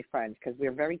I, my friends, because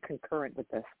we're very concurrent with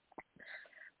this.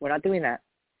 We're not doing that.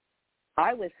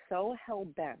 I was so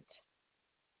hell-bent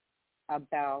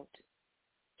about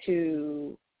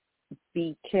to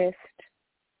be kissed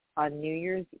on New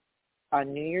Year's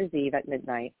Eve at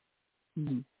midnight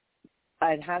hmm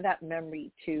and have that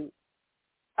memory to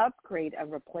upgrade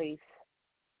and replace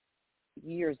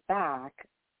years back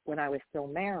when I was still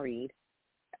married,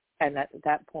 and at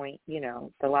that point,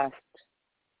 the last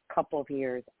couple of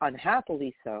years,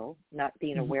 unhappily so, not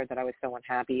being hmm aware that I was so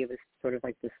unhappy. It was sort of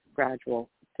like this gradual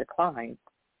decline.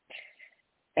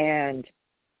 And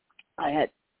I had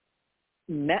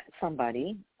met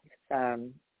somebody,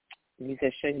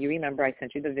 musician. You remember I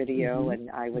sent you the video, hmm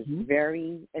and I was hmm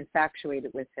very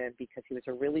infatuated with him because he was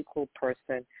a really cool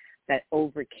person that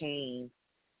overcame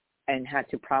and had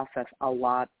to process a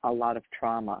lot of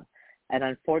trauma. And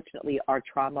unfortunately, our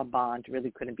trauma bond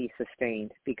really couldn't be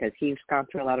sustained because he's gone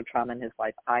through a lot of trauma in his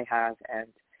life. I have, and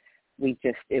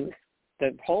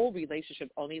the whole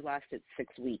relationship only lasted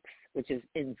 6 weeks, which is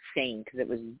insane because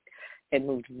it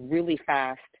moved really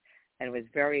fast and it was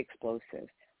very explosive.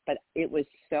 But it was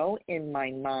so in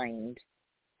my mind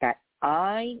that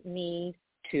I need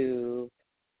to,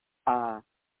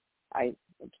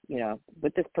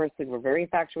 with this person, we're very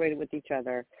infatuated with each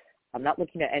other. I'm not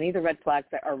looking at any of the red flags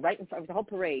that are right in front of the whole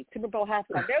parade. Super Bowl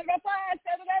halftime. There's red flags.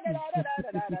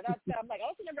 I'm like, I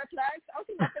don't see no red flags. I don't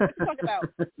see nothing. What you talking about?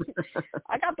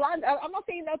 I got blind. I'm not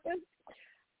seeing nothing.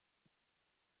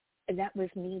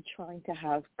 trying to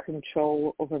have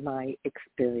control over my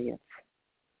experience.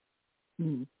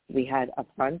 We had a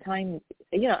fun time,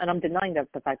 and I'm denying the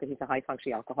fact that he's a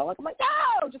high-functioning alcoholic. I'm like,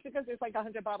 no, just because there's like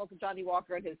 100 bottles of Johnny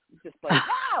Walker in his display.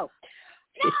 No.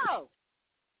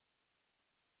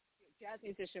 Jazz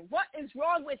musician, what is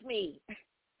wrong with me?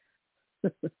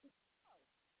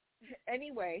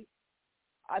 Anyway,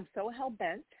 I'm so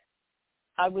hell-bent.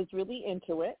 I was really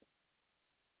into it.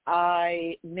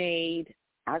 Actually,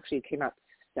 it came out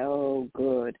so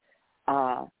good,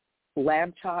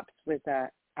 lamb chops with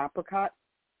apricot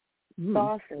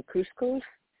sauce and couscous.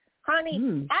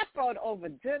 Honey, I brought over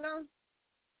dinner.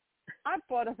 I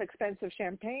brought us expensive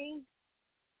champagne.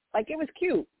 Like, it was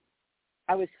cute.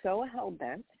 I was so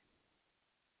hell-bent.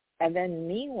 And then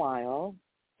meanwhile,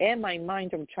 in my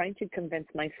mind, I'm trying to convince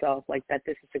myself, like, that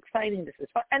this is exciting, this is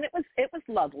fun. And it was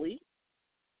lovely.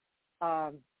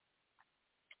 But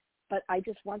I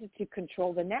just wanted to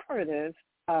control the narrative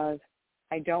of,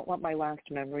 I don't want my last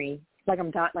memory. I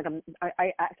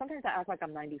sometimes I act like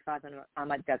I'm 95 and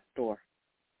I'm at death's door.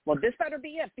 Well, this better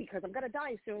be it because I'm gonna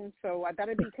die soon, so I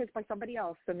better be kissed by somebody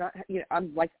else. So not,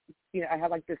 I'm like, I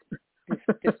have like this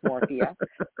dysmorphia,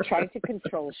 trying to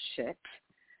control shit,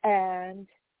 and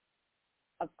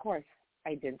of course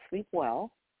I didn't sleep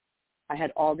well. I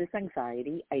had all this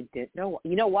anxiety. I didn't know.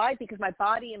 You know why? Because my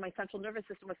body and my central nervous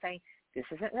system was saying, this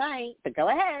isn't right, but go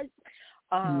ahead.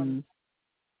 And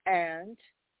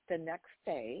the next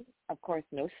day, of course,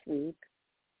 no sleep.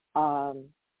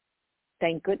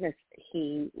 Thank goodness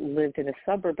he lived in a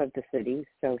suburb of the city,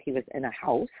 so he was in a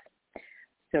house.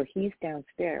 So he's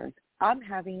downstairs. I'm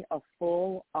having a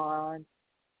full-on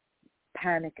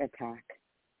panic attack.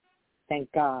 Thank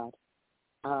God.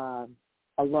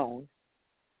 Alone.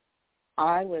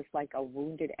 I was like a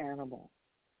wounded animal.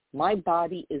 My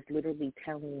body is literally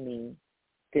telling me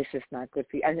this is not good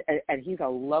for you. And he's a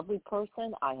lovely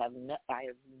person. I have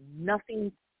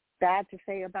nothing bad to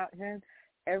say about him.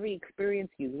 Every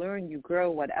experience you learn, you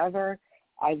grow, whatever.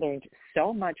 I learned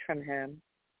so much from him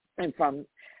and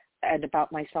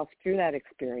about myself through that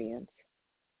experience.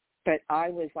 But I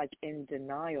was like in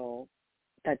denial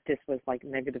that this was like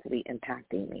negatively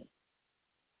impacting me.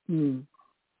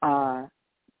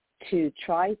 To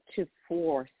try to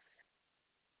force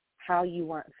how you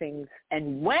want things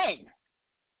and when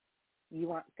you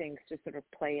want things to sort of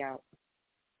play out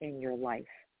in your life.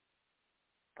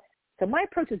 So my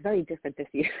approach is very different this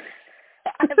year.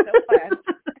 I have no plans.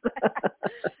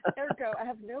 Ergo, I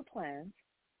have no plans,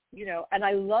 and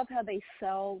I love how they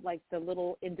sell like the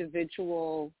little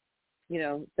individual,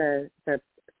 the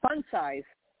fun size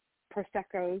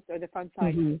Prosecco's or the fun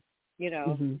size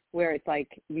where it's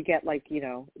like you get like,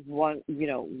 one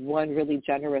really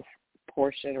generous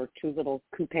portion or two little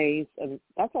coupes, and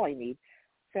that's all I need.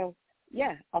 So,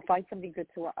 yeah, I'll find something good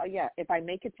to, if I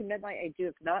make it to midnight, I do.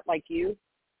 If not, like you,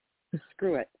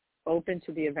 screw it. Open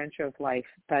to the adventure of life.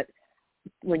 But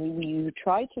when you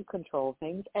try to control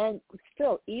things, and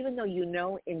still, even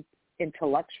though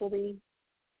intellectually,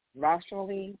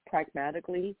 rationally,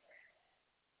 pragmatically,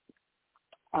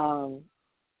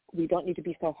 we don't need to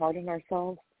be so hard on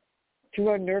ourselves. Through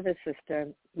our nervous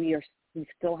system, we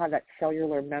still have that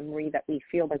cellular memory that we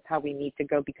feel that's how we need to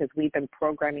go because we've been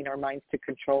programming our minds to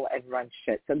control and run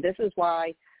shit. So this is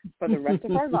why for the rest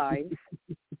of our lives,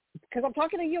 because I'm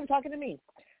talking to you, I'm talking to me,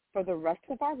 for the rest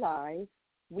of our lives,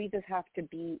 we just have to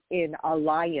be in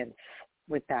alliance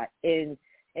with that, in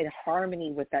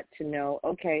harmony with that to know,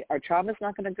 okay, our trauma's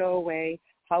not going to go away.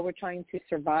 How we're trying to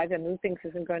survive and move things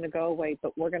isn't going to go away,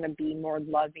 but we're going to be more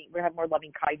loving. We have more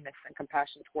loving kindness and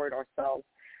compassion toward ourselves.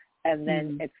 And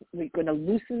then we're going to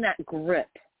loosen that grip.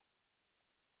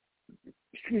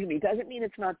 Excuse me. Doesn't mean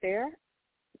it's not there,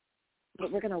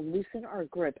 but we're going to loosen our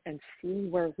grip and see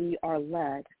where we are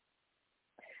led.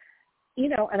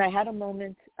 And I had a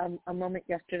moment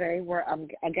yesterday where I'm,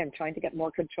 again, trying to get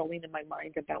more controlling in my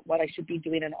mind about what I should be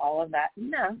doing and all of that.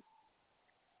 No.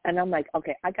 And I'm like,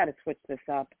 okay, I got to switch this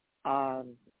up.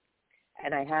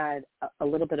 And I had a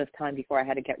little bit of time before I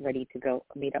had to get ready to go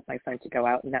meet up my friend to go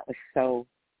out. And that was so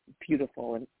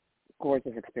beautiful and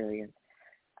gorgeous experience.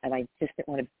 And I just didn't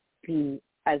want to be,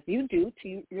 as you do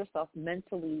to yourself,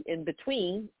 mentally in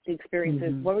between the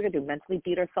experiences. What are we going to do? Mentally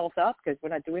beat ourselves up because we're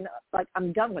not doing it? Like,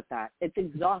 I'm done with that. It's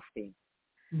exhausting.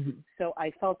 So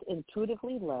I felt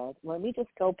intuitively led, let me just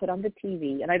go put on the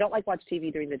TV. And I don't like watch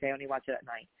TV during the day. I only watch it at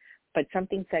night. But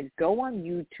something said, go on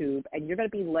YouTube, and you're going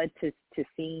to be led to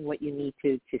seeing what you need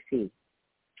to see.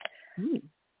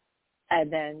 And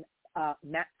then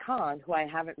Matt Kahn, who I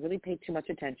haven't really paid too much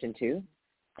attention to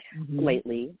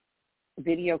lately,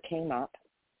 video came up.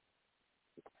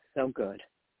 So good.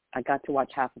 I got to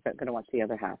watch half of it. I'm going to watch the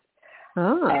other half.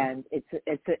 And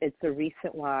it's a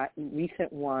recent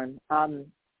one.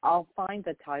 I'll find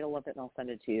the title of it and I'll send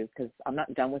it to you because I'm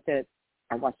not done with it.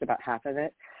 I watched about half of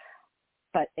it,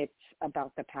 but it's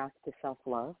about the path to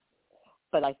self-love.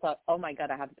 But I thought, oh my God,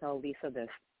 I have to tell Lisa this.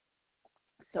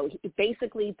 So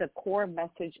basically the core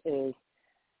message is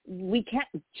we can't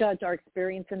judge our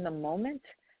experience in the moment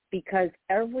because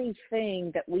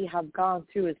everything that we have gone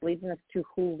through is leading us to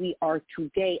who we are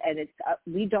today, and it's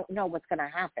we don't know what's going to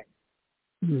happen.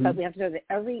 Mm-hmm. But we have to know that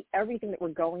everything that we're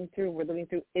going through, we're living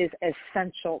through, is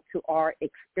essential to our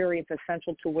experience,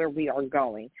 essential to where we are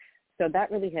going. So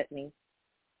that really hit me.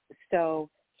 So,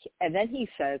 and then he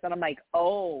says, and I'm like,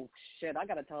 oh, shit, I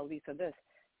got to tell Lisa this.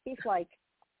 He's like,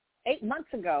 8 months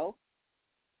ago,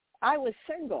 I was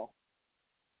single.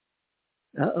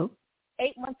 Uh-oh.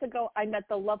 8 months ago, I met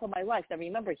the love of my life. Now,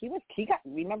 remember,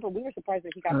 remember, we were surprised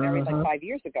that he got married like 5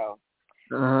 years ago.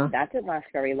 That didn't last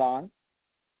very long.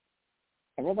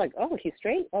 And we're like, oh, he's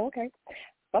straight? Oh, okay.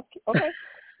 Okay.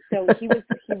 So he was,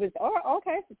 oh,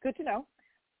 okay, good to know.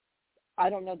 I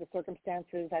don't know the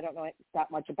circumstances. I don't know that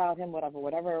much about him,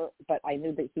 whatever. But I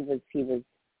knew that he was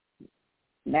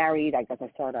married. I guess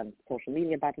I saw it on social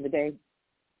media back in the day.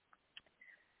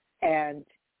 And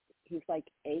he's like,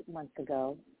 8 months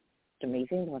ago,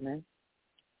 amazing woman.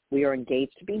 We are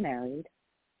engaged to be married.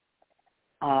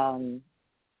 And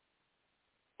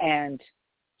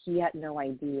he had no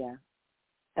idea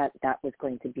that was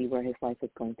going to be where his life was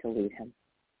going to lead him.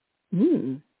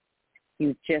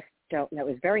 You just don't know. It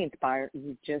was very inspiring.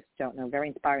 You just don't know. Very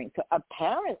inspiring. So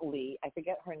apparently, I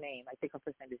forget her name. I think her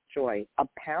first name is Joy.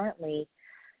 Apparently,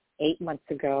 8 months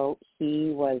ago,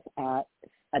 he was at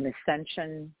an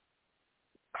Ascension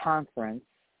conference.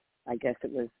 I guess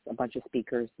it was a bunch of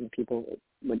speakers and people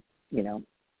would,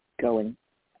 go and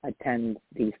attend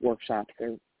these workshops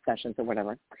or sessions or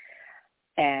whatever.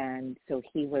 And so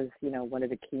he was, one of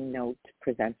the keynote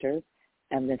presenters.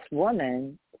 And this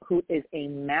woman, who is a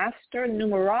master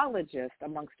numerologist,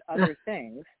 amongst other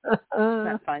things, isn't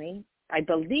that funny? I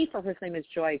believe her first name is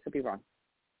Joy. I could be wrong.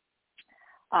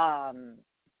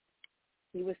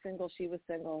 He was single. She was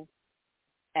single.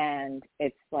 And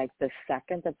it's like the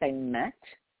second that they met,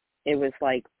 it was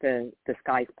like the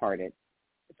skies parted.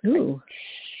 Ooh. Like,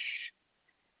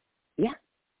 yeah,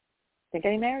 they're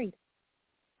getting married.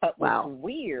 But what's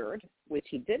weird, which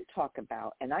he did talk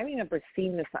about, and I remember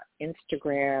seeing this on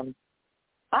Instagram,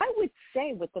 I would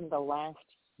say within the last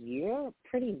year,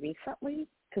 pretty recently,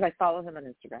 because I follow him on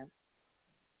Instagram.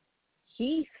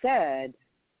 He said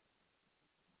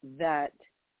that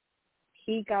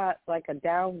he got like a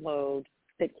download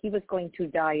that he was going to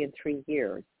die in 3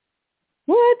 years.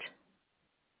 What?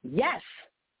 Yes.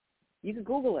 You can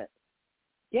Google it.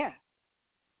 Yeah.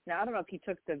 Now, I don't know if he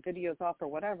took the videos off or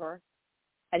whatever,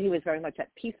 and he was very much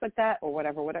at peace with that or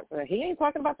whatever. He ain't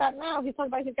talking about that now. He's talking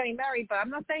about he's getting married, but I'm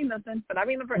not saying nothing. But I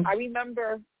remember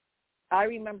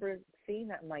seeing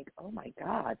that and like, oh, my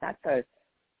God, that's a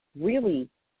really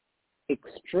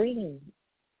extreme,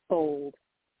 bold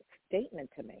statement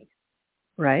to make.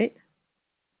 Right?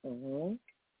 Mm-hmm.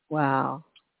 Wow.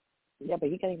 Yeah, but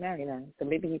he's getting married now, so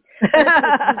maybe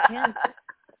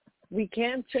we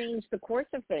can change the course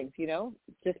of things,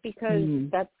 just because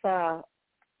that's a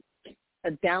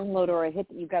download or a hit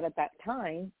that you got at that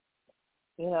time.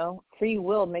 Free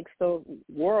will makes the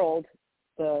world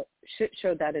the shit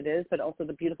show that it is, but also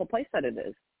the beautiful place that it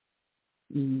is.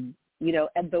 And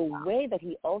the way that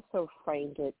he also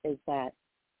framed it is that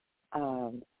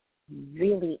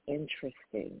really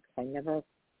interesting. I never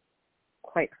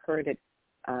quite heard it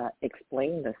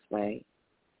explained this way,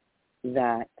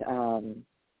 that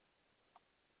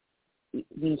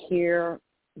we hear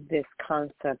this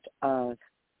concept of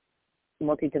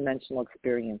multidimensional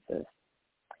experiences.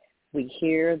 We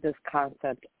hear this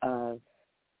concept of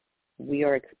we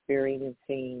are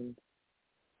experiencing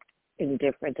in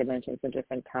different dimensions and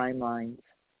different timelines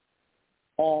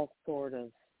all sort of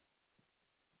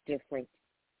different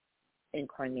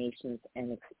incarnations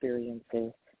and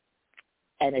experiences,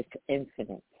 and it's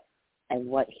infinite. And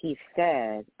what he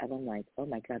said, and I'm like, oh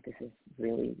my God, this is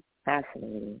really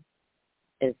fascinating,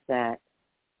 is that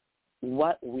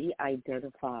what we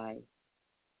identify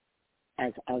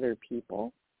as other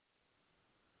people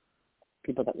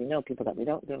that we know, people that we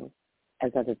don't know,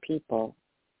 as other people,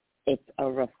 it's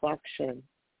a reflection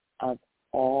of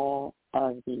all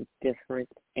of the different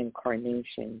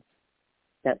incarnations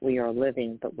that we are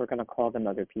living, but we're going to call them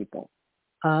other people.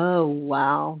 Oh,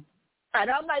 wow. And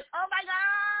I'm like, oh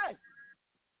my God!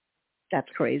 That's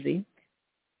crazy.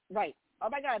 Right. Oh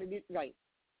my God. Right.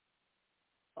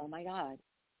 Oh my God.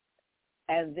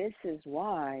 And this is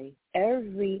why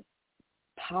every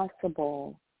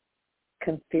possible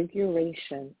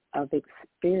configuration of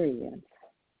experience,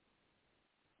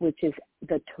 which is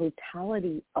the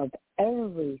totality of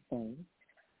everything,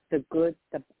 the good,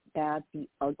 the bad, the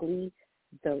ugly,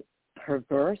 the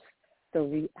perverse,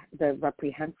 the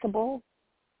reprehensible,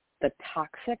 the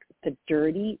toxic, the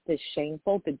dirty, the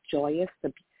shameful, the joyous.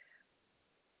 If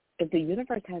the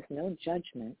universe has no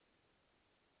judgment,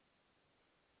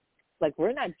 like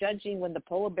we're not judging when the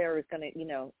polar bear is going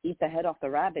to, eat the head off the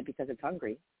rabbit because it's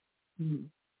hungry. Mm-hmm.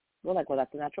 We're like, well,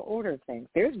 that's the natural order of things.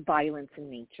 There's violence in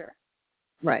nature.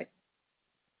 Right.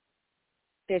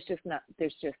 There's just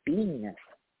beingness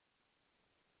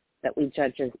that we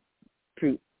judge as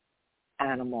brute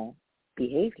animal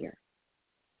behavior.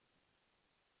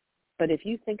 But if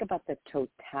you think about the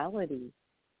totality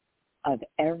of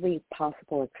every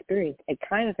possible experience, it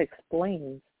kind of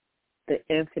explains the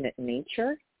infinite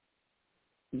nature,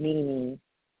 meaning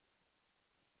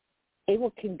it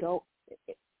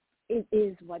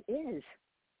is what is.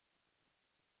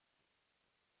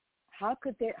 How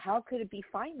could it be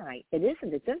finite? It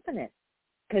isn't. It's infinite.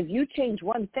 Because you change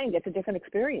one thing, it's a different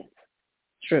experience.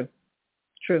 True.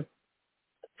 So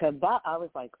that, I was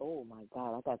like, oh my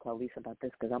God, I got to tell Lisa about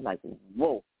this because I'm like,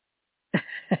 whoa.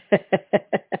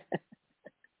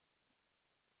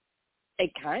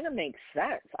 It kind of makes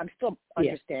sense. I'm still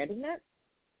understanding that,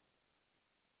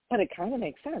 but it kind of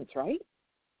makes sense, right?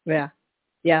 Yeah.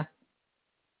 Yeah.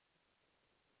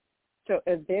 So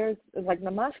if there's, like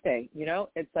namaste,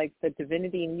 it's like the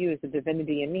divinity in you is the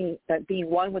divinity in me, that being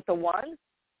one with the one.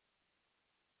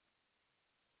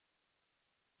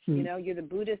 You're the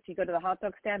Buddhist, you go to the hot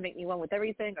dog stand, make me one with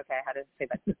everything. Okay, I had to say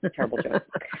that terrible joke.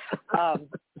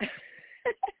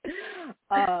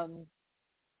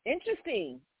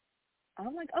 Interesting.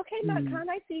 I'm like, okay, Matt Kahn,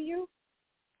 I see you.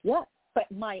 Yeah,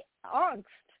 but my angst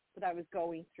that I was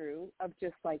going through of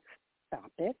just like,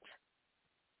 stop it.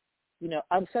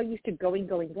 I'm so used to going,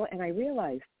 and I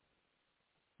realized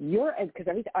because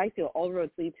I feel all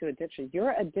roads lead to addiction.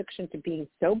 Your addiction to being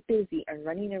so busy and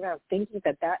running around thinking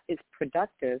that is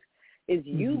productive is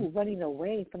you running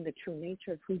away from the true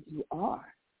nature of who you are.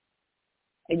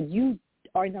 And you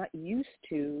are not used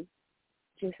to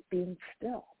just being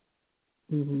still.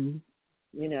 Mm-hmm.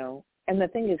 And the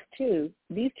thing is, too,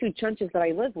 these two churches that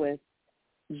I live with,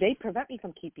 they prevent me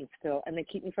from keeping still, and they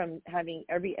keep me from having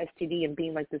every STD and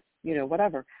being like this,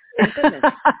 whatever. Thank goodness.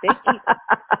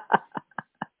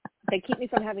 They keep me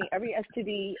from having every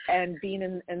STD and being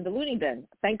in the loony bin.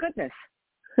 Thank goodness.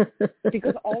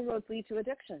 Because all roads lead to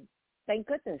addiction. Thank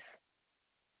goodness.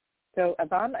 So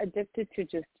if I'm addicted to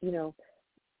just,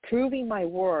 proving my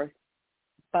worth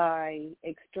by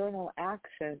external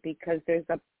action because there's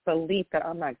a belief that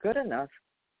I'm not good enough,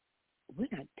 we're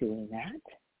not doing that.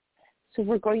 So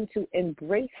we're going to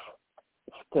embrace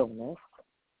stillness,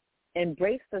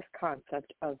 embrace this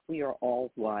concept of we are all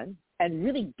one, and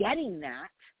really getting that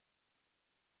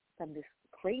from this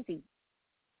crazy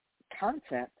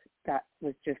concept that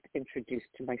was just introduced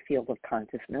to my field of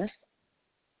consciousness.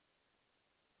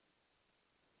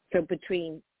 So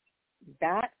between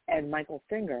that and Michael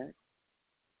Singer,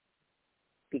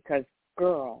 because,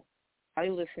 girl, I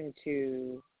listened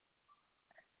to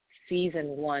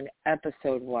season 1,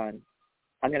 episode 1.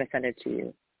 I'm going to send it to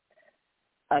you,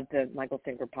 of the Michael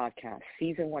Singer podcast,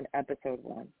 season 1, episode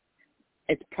 1.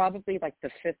 It's probably like the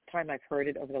 5th time I've heard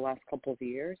it over the last couple of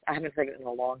years. I haven't heard it in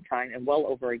a long time, and well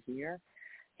over a year.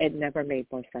 It never made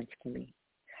more sense to me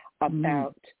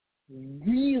about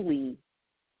really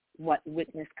what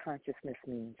witness consciousness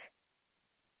means.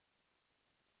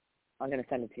 I'm going to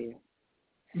send it to you.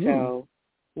 So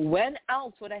when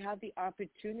else would I have the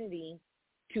opportunity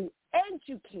to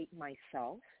educate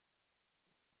myself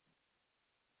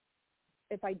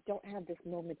if I don't have this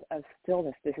moment of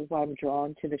stillness? This is why I'm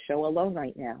drawn to the show alone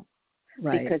right now.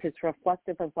 Right. Because it's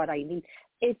reflective of what I need.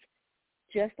 It's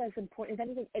just as important as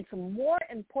anything. It's more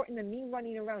important than me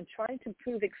running around trying to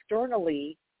prove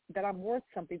externally that I'm worth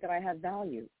something, that I have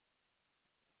value.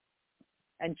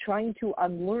 And trying to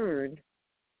unlearn,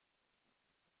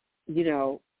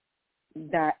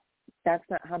 that that's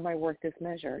not how my worth is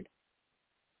measured.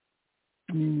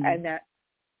 And that,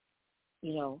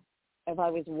 if I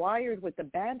was wired with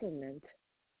abandonment,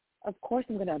 of course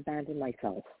I'm going to abandon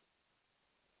myself.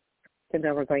 And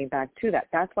then we're going back to that.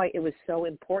 That's why it was so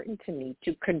important to me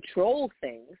to control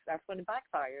things. That's when it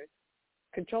backfires.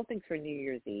 Control things for New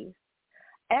Year's Eve.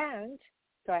 And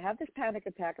so I have this panic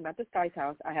attack. I'm at this guy's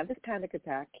house. I have this panic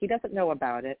attack. He doesn't know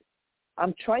about it.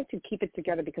 I'm trying to keep it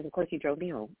together because, of course, he drove me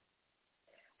home.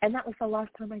 And that was the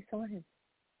last time I saw him.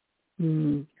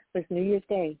 It was New Year's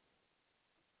Day.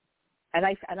 And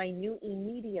I knew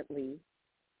immediately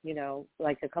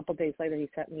like a couple days later, he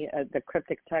sent me the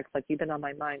cryptic text, like, you've been on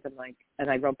my mind. I'm like, and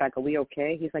I wrote back, are we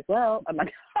okay? He's like, well, I'm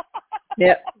like,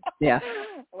 yeah, yeah.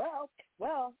 well,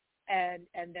 and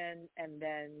then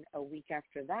a week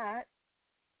after that,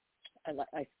 and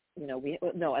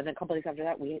and then a couple days after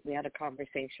that, we had a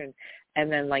conversation,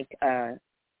 and then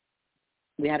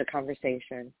we had a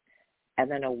conversation,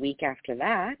 and then a week after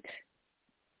that,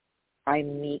 I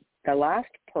meet the last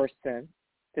person.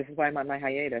 This is why I'm on my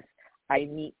hiatus. I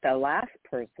meet the last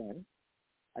person,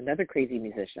 another crazy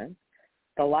musician,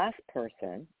 the last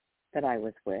person that I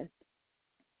was with,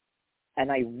 and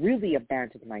I really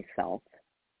abandoned myself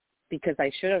because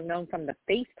I should have known from the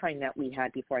FaceTime that we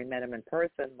had before I met him in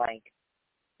person, like,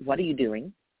 what are you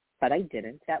doing? But I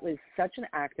didn't. That was such an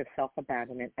act of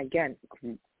self-abandonment. Again,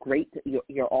 great.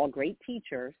 You're all great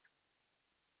teachers,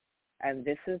 and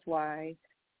this is why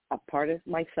a part of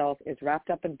myself is wrapped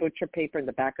up in butcher paper in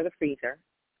the back of the freezer,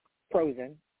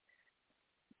 frozen,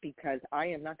 because I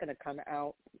am not going to come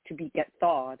out to get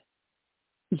thawed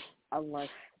unless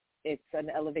it's an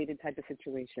elevated type of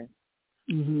situation.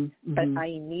 Mm-hmm, mm-hmm. But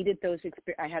I needed those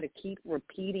I had to keep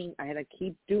repeating. I had to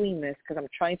keep doing this because I'm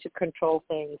trying to control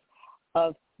things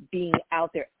of being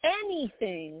out there.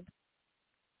 Anything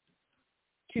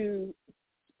to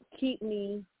keep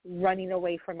me running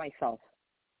away from myself.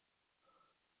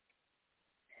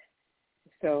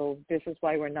 So this is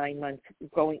why we're 9 months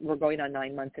going. We're going on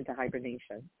 9 months into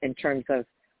hibernation in terms of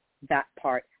that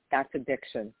part. That's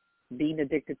addiction, being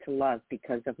addicted to love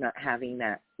because of not having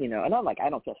that, And I'm like, I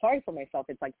don't feel sorry for myself.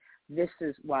 It's like, this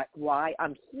is why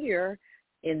I'm here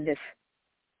in this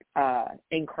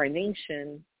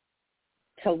incarnation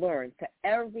to learn. So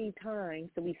every time,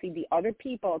 so we see the other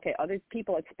people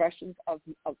expressions of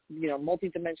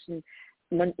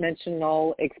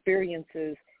multidimensional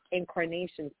experiences,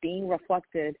 incarnations being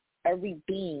reflected, every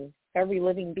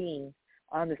living being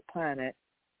on this planet.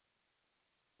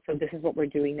 So this is what we're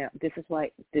doing now. This is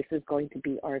why this is going to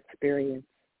be our experience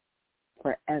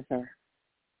forever.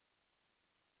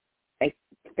 It's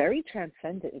very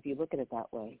transcendent if you look at it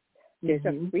that way. There's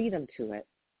a freedom to it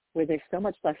where there's so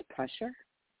much less pressure.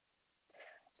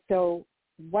 So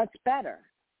what's better?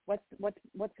 What's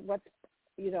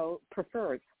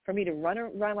preferred? For me to run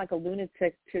around like a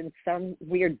lunatic in some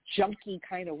weird junky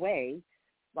kind of way,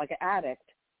 like an addict,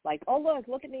 like, oh,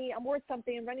 look at me, I'm worth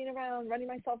something, I'm running around, running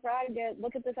myself ragged,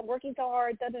 look at this, I'm working so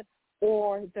hard,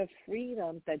 or the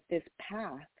freedom that this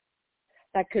path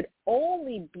that could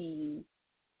only be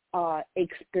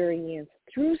experienced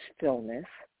through stillness.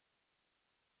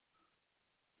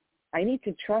 I need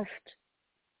to trust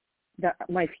that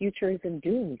my future isn't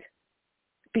doomed.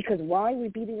 Because why are we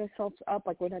beating ourselves up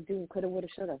like we're not doing coulda, woulda,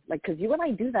 shoulda? Like, because you and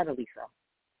I do that, Elisa.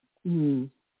 Mm.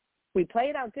 We play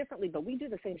it out differently, but we do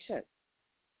the same shit.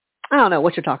 I don't know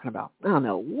what you're talking about. I don't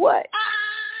know what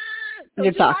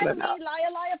you're talking about.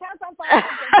 Liar, pass on fire.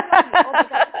 Oh my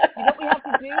God. You know what we have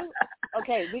to do?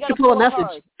 Okay, we got to pull a message.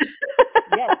 Card.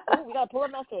 Yes. Oh, we got to pull a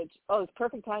message. Oh, it's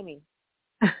perfect timing.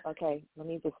 Okay, let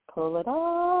me just pull it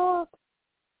up.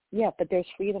 Yeah, but there's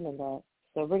freedom in that.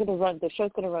 So we're going to run, the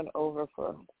show's going to run over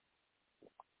for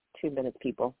 2 minutes,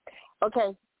 people.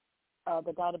 Okay,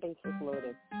 the database is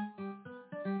loaded.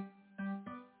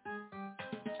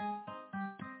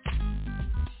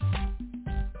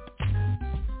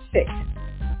 Fixed.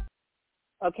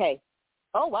 Okay.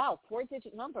 Oh, wow,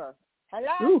 4-digit number.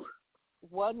 Hello. Ooh.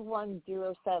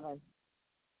 1107.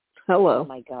 Hello. Oh,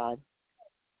 my God.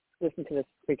 Listen to this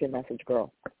freaking message,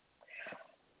 girl.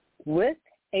 With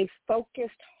a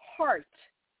focused heart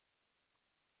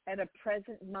and a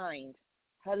present mind.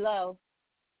 Hello.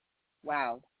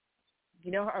 Wow.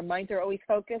 You know how our minds are always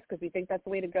focused because we think that's the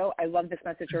way to go? I love this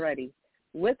message already.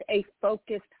 With a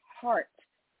focused heart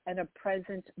and a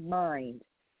present mind,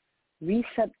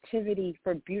 receptivity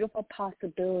for beautiful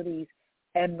possibilities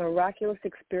and miraculous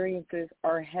experiences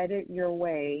are headed your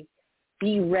way.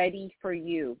 Be ready for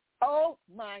you. Oh,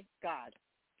 my God.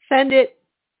 Send it.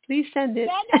 Please send it.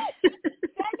 Send it.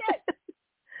 Send it.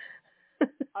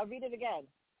 I'll read it again.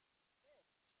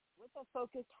 With a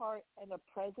focused heart and a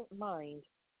present mind,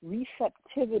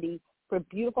 receptivity for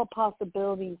beautiful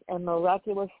possibilities and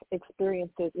miraculous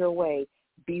experiences your way.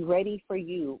 Be ready for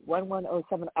you.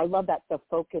 1107. I love that, the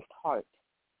focused heart.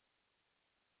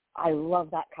 I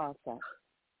love that concept.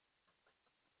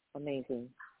 Amazing.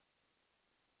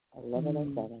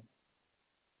 1107.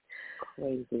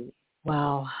 Crazy.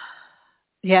 Wow.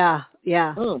 Yeah.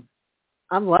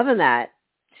 I'm loving that.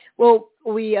 Well, I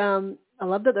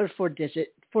love that there's four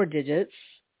digits.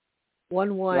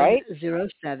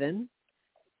 1107.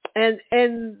 And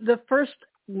the first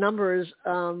numbers,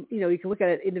 you can look at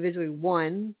it individually,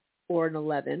 1 or an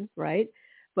 11, right?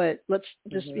 But let's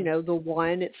just, the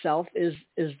one itself is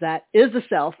the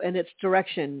self and its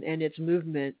direction and its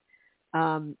movement,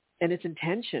 and its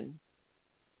intention.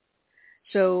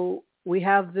 So we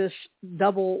have this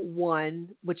double one,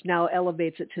 which now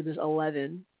elevates it to this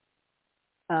 11.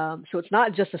 So it's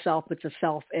not just a self, it's a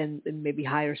self and maybe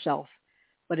higher self,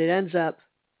 but it ends up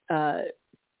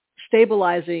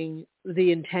stabilizing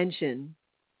the intention.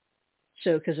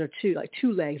 So because they're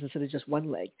two legs instead of just one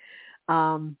leg.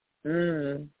 And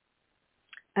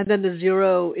then the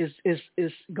 0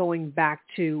 is going back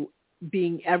to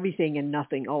being everything and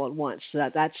nothing all at once. So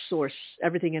that's source,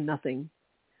 everything and nothing.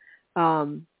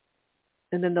 And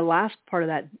then the last part of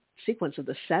that sequence of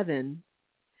the 7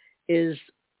 is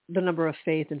the number of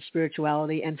faith and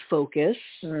spirituality and focus.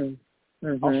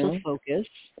 Also focus.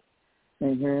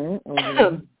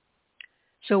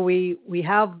 So we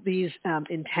have these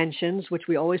intentions, which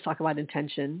we always talk about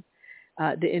intention.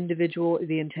 The individual,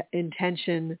 the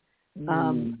intention,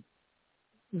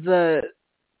 the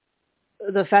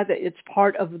fact that it's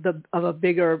part of a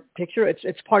bigger picture.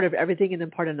 It's part of everything and then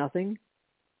part of nothing.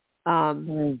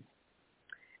 And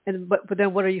but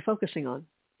then what are you focusing on?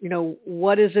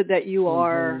 What is it that you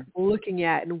are looking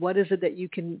at, and what is it that you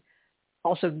can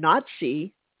also not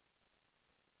see?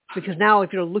 Because now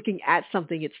if you're looking at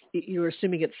something, you're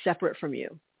assuming it's separate from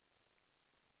you.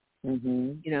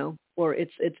 Or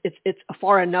it's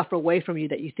far enough away from you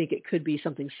that you think it could be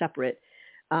something separate.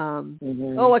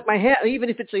 Oh, like my hand, even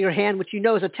if it's your hand, which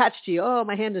is attached to you. Oh,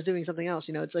 my hand is doing something else.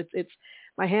 It's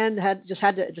my hand had to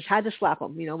slap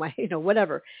him.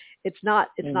 Whatever. It's not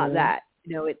that.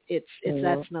 It's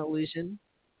that's an illusion.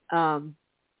 But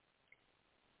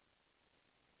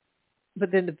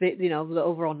then the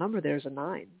overall number there is a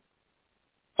 9.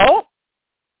 Oh,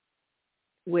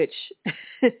 which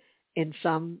in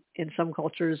some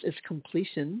cultures is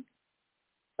completion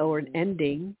or an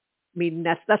ending. Meaning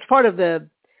that's part of the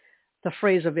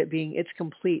phrase of it being it's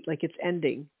complete, like it's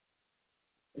ending.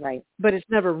 Right. But it's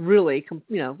never really,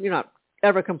 you're not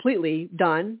ever completely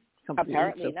done.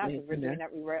 Apparently not, because we're doing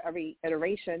that every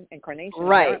iteration, incarnation.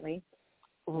 Right. Apparently.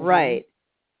 Right.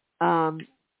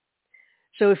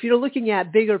 So if you're looking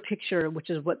at bigger picture, which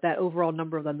is what that overall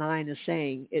number of the 9 is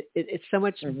saying, it's so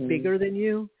much bigger than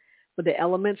you. But the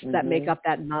elements that make up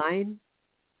that 9,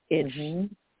 it's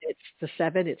the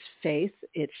 7, it's faith,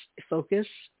 it's focus,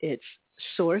 it's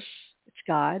source, it's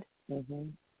God,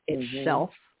 it's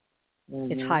self,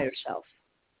 it's higher self.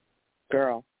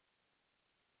 Girl.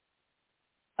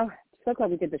 Oh, so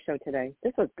glad we did the show today.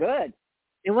 This was good.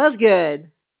 It was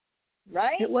good.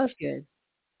 Right? It was good.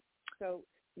 So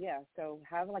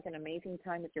have an amazing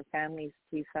time with your families.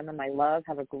 Please send them my love.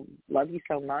 Love you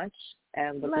so much.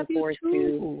 And looking forward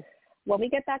to when we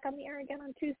get back on the air again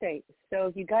on Tuesday. So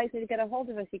if you guys need to get a hold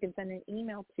of us, you can send an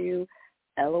email to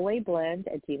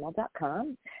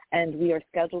loablend@gmail.com. And we are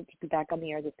scheduled to be back on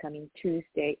the air this coming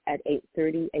Tuesday at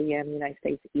 8:30 a.m. United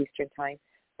States Eastern Time.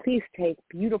 Please take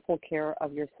beautiful care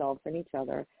of yourselves and each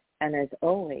other. And as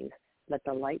always, let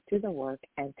the light do the work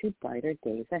and to brighter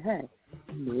days ahead.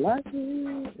 Love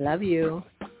you. Love you.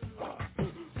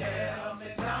 Tell me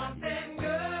something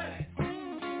good.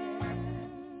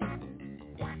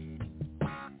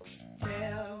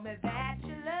 Tell me that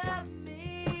you love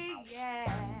me, yeah.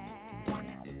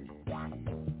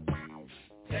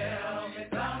 Tell me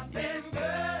something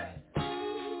good.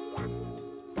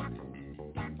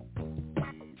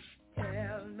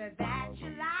 Tell me that you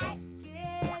like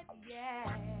it,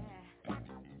 yeah.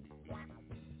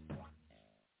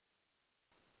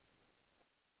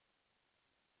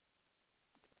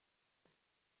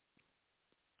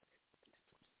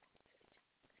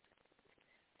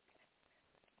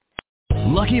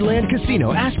 Lucky Land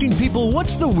Casino, asking people,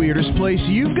 what's the weirdest place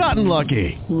you've gotten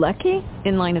lucky? Lucky?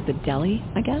 In line at the deli,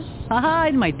 I guess? Aha,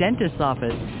 in my dentist's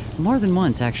office. More than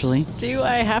once, actually. Do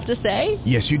I have to say?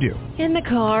 Yes, you do. In the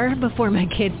car before my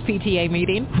kids' PTA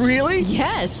meeting. Really?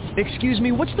 Yes. Excuse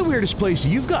me, what's the weirdest place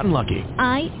you've gotten lucky?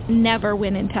 I never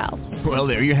win and tell. Well,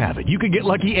 there you have it. You can get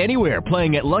lucky anywhere,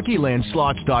 playing at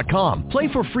LuckyLandSlots.com. Play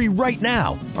for free right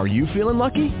now. Are you feeling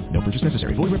lucky? No purchase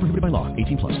necessary. Void where prohibited by law.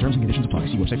 18+. Terms and conditions apply.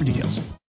 See website for details.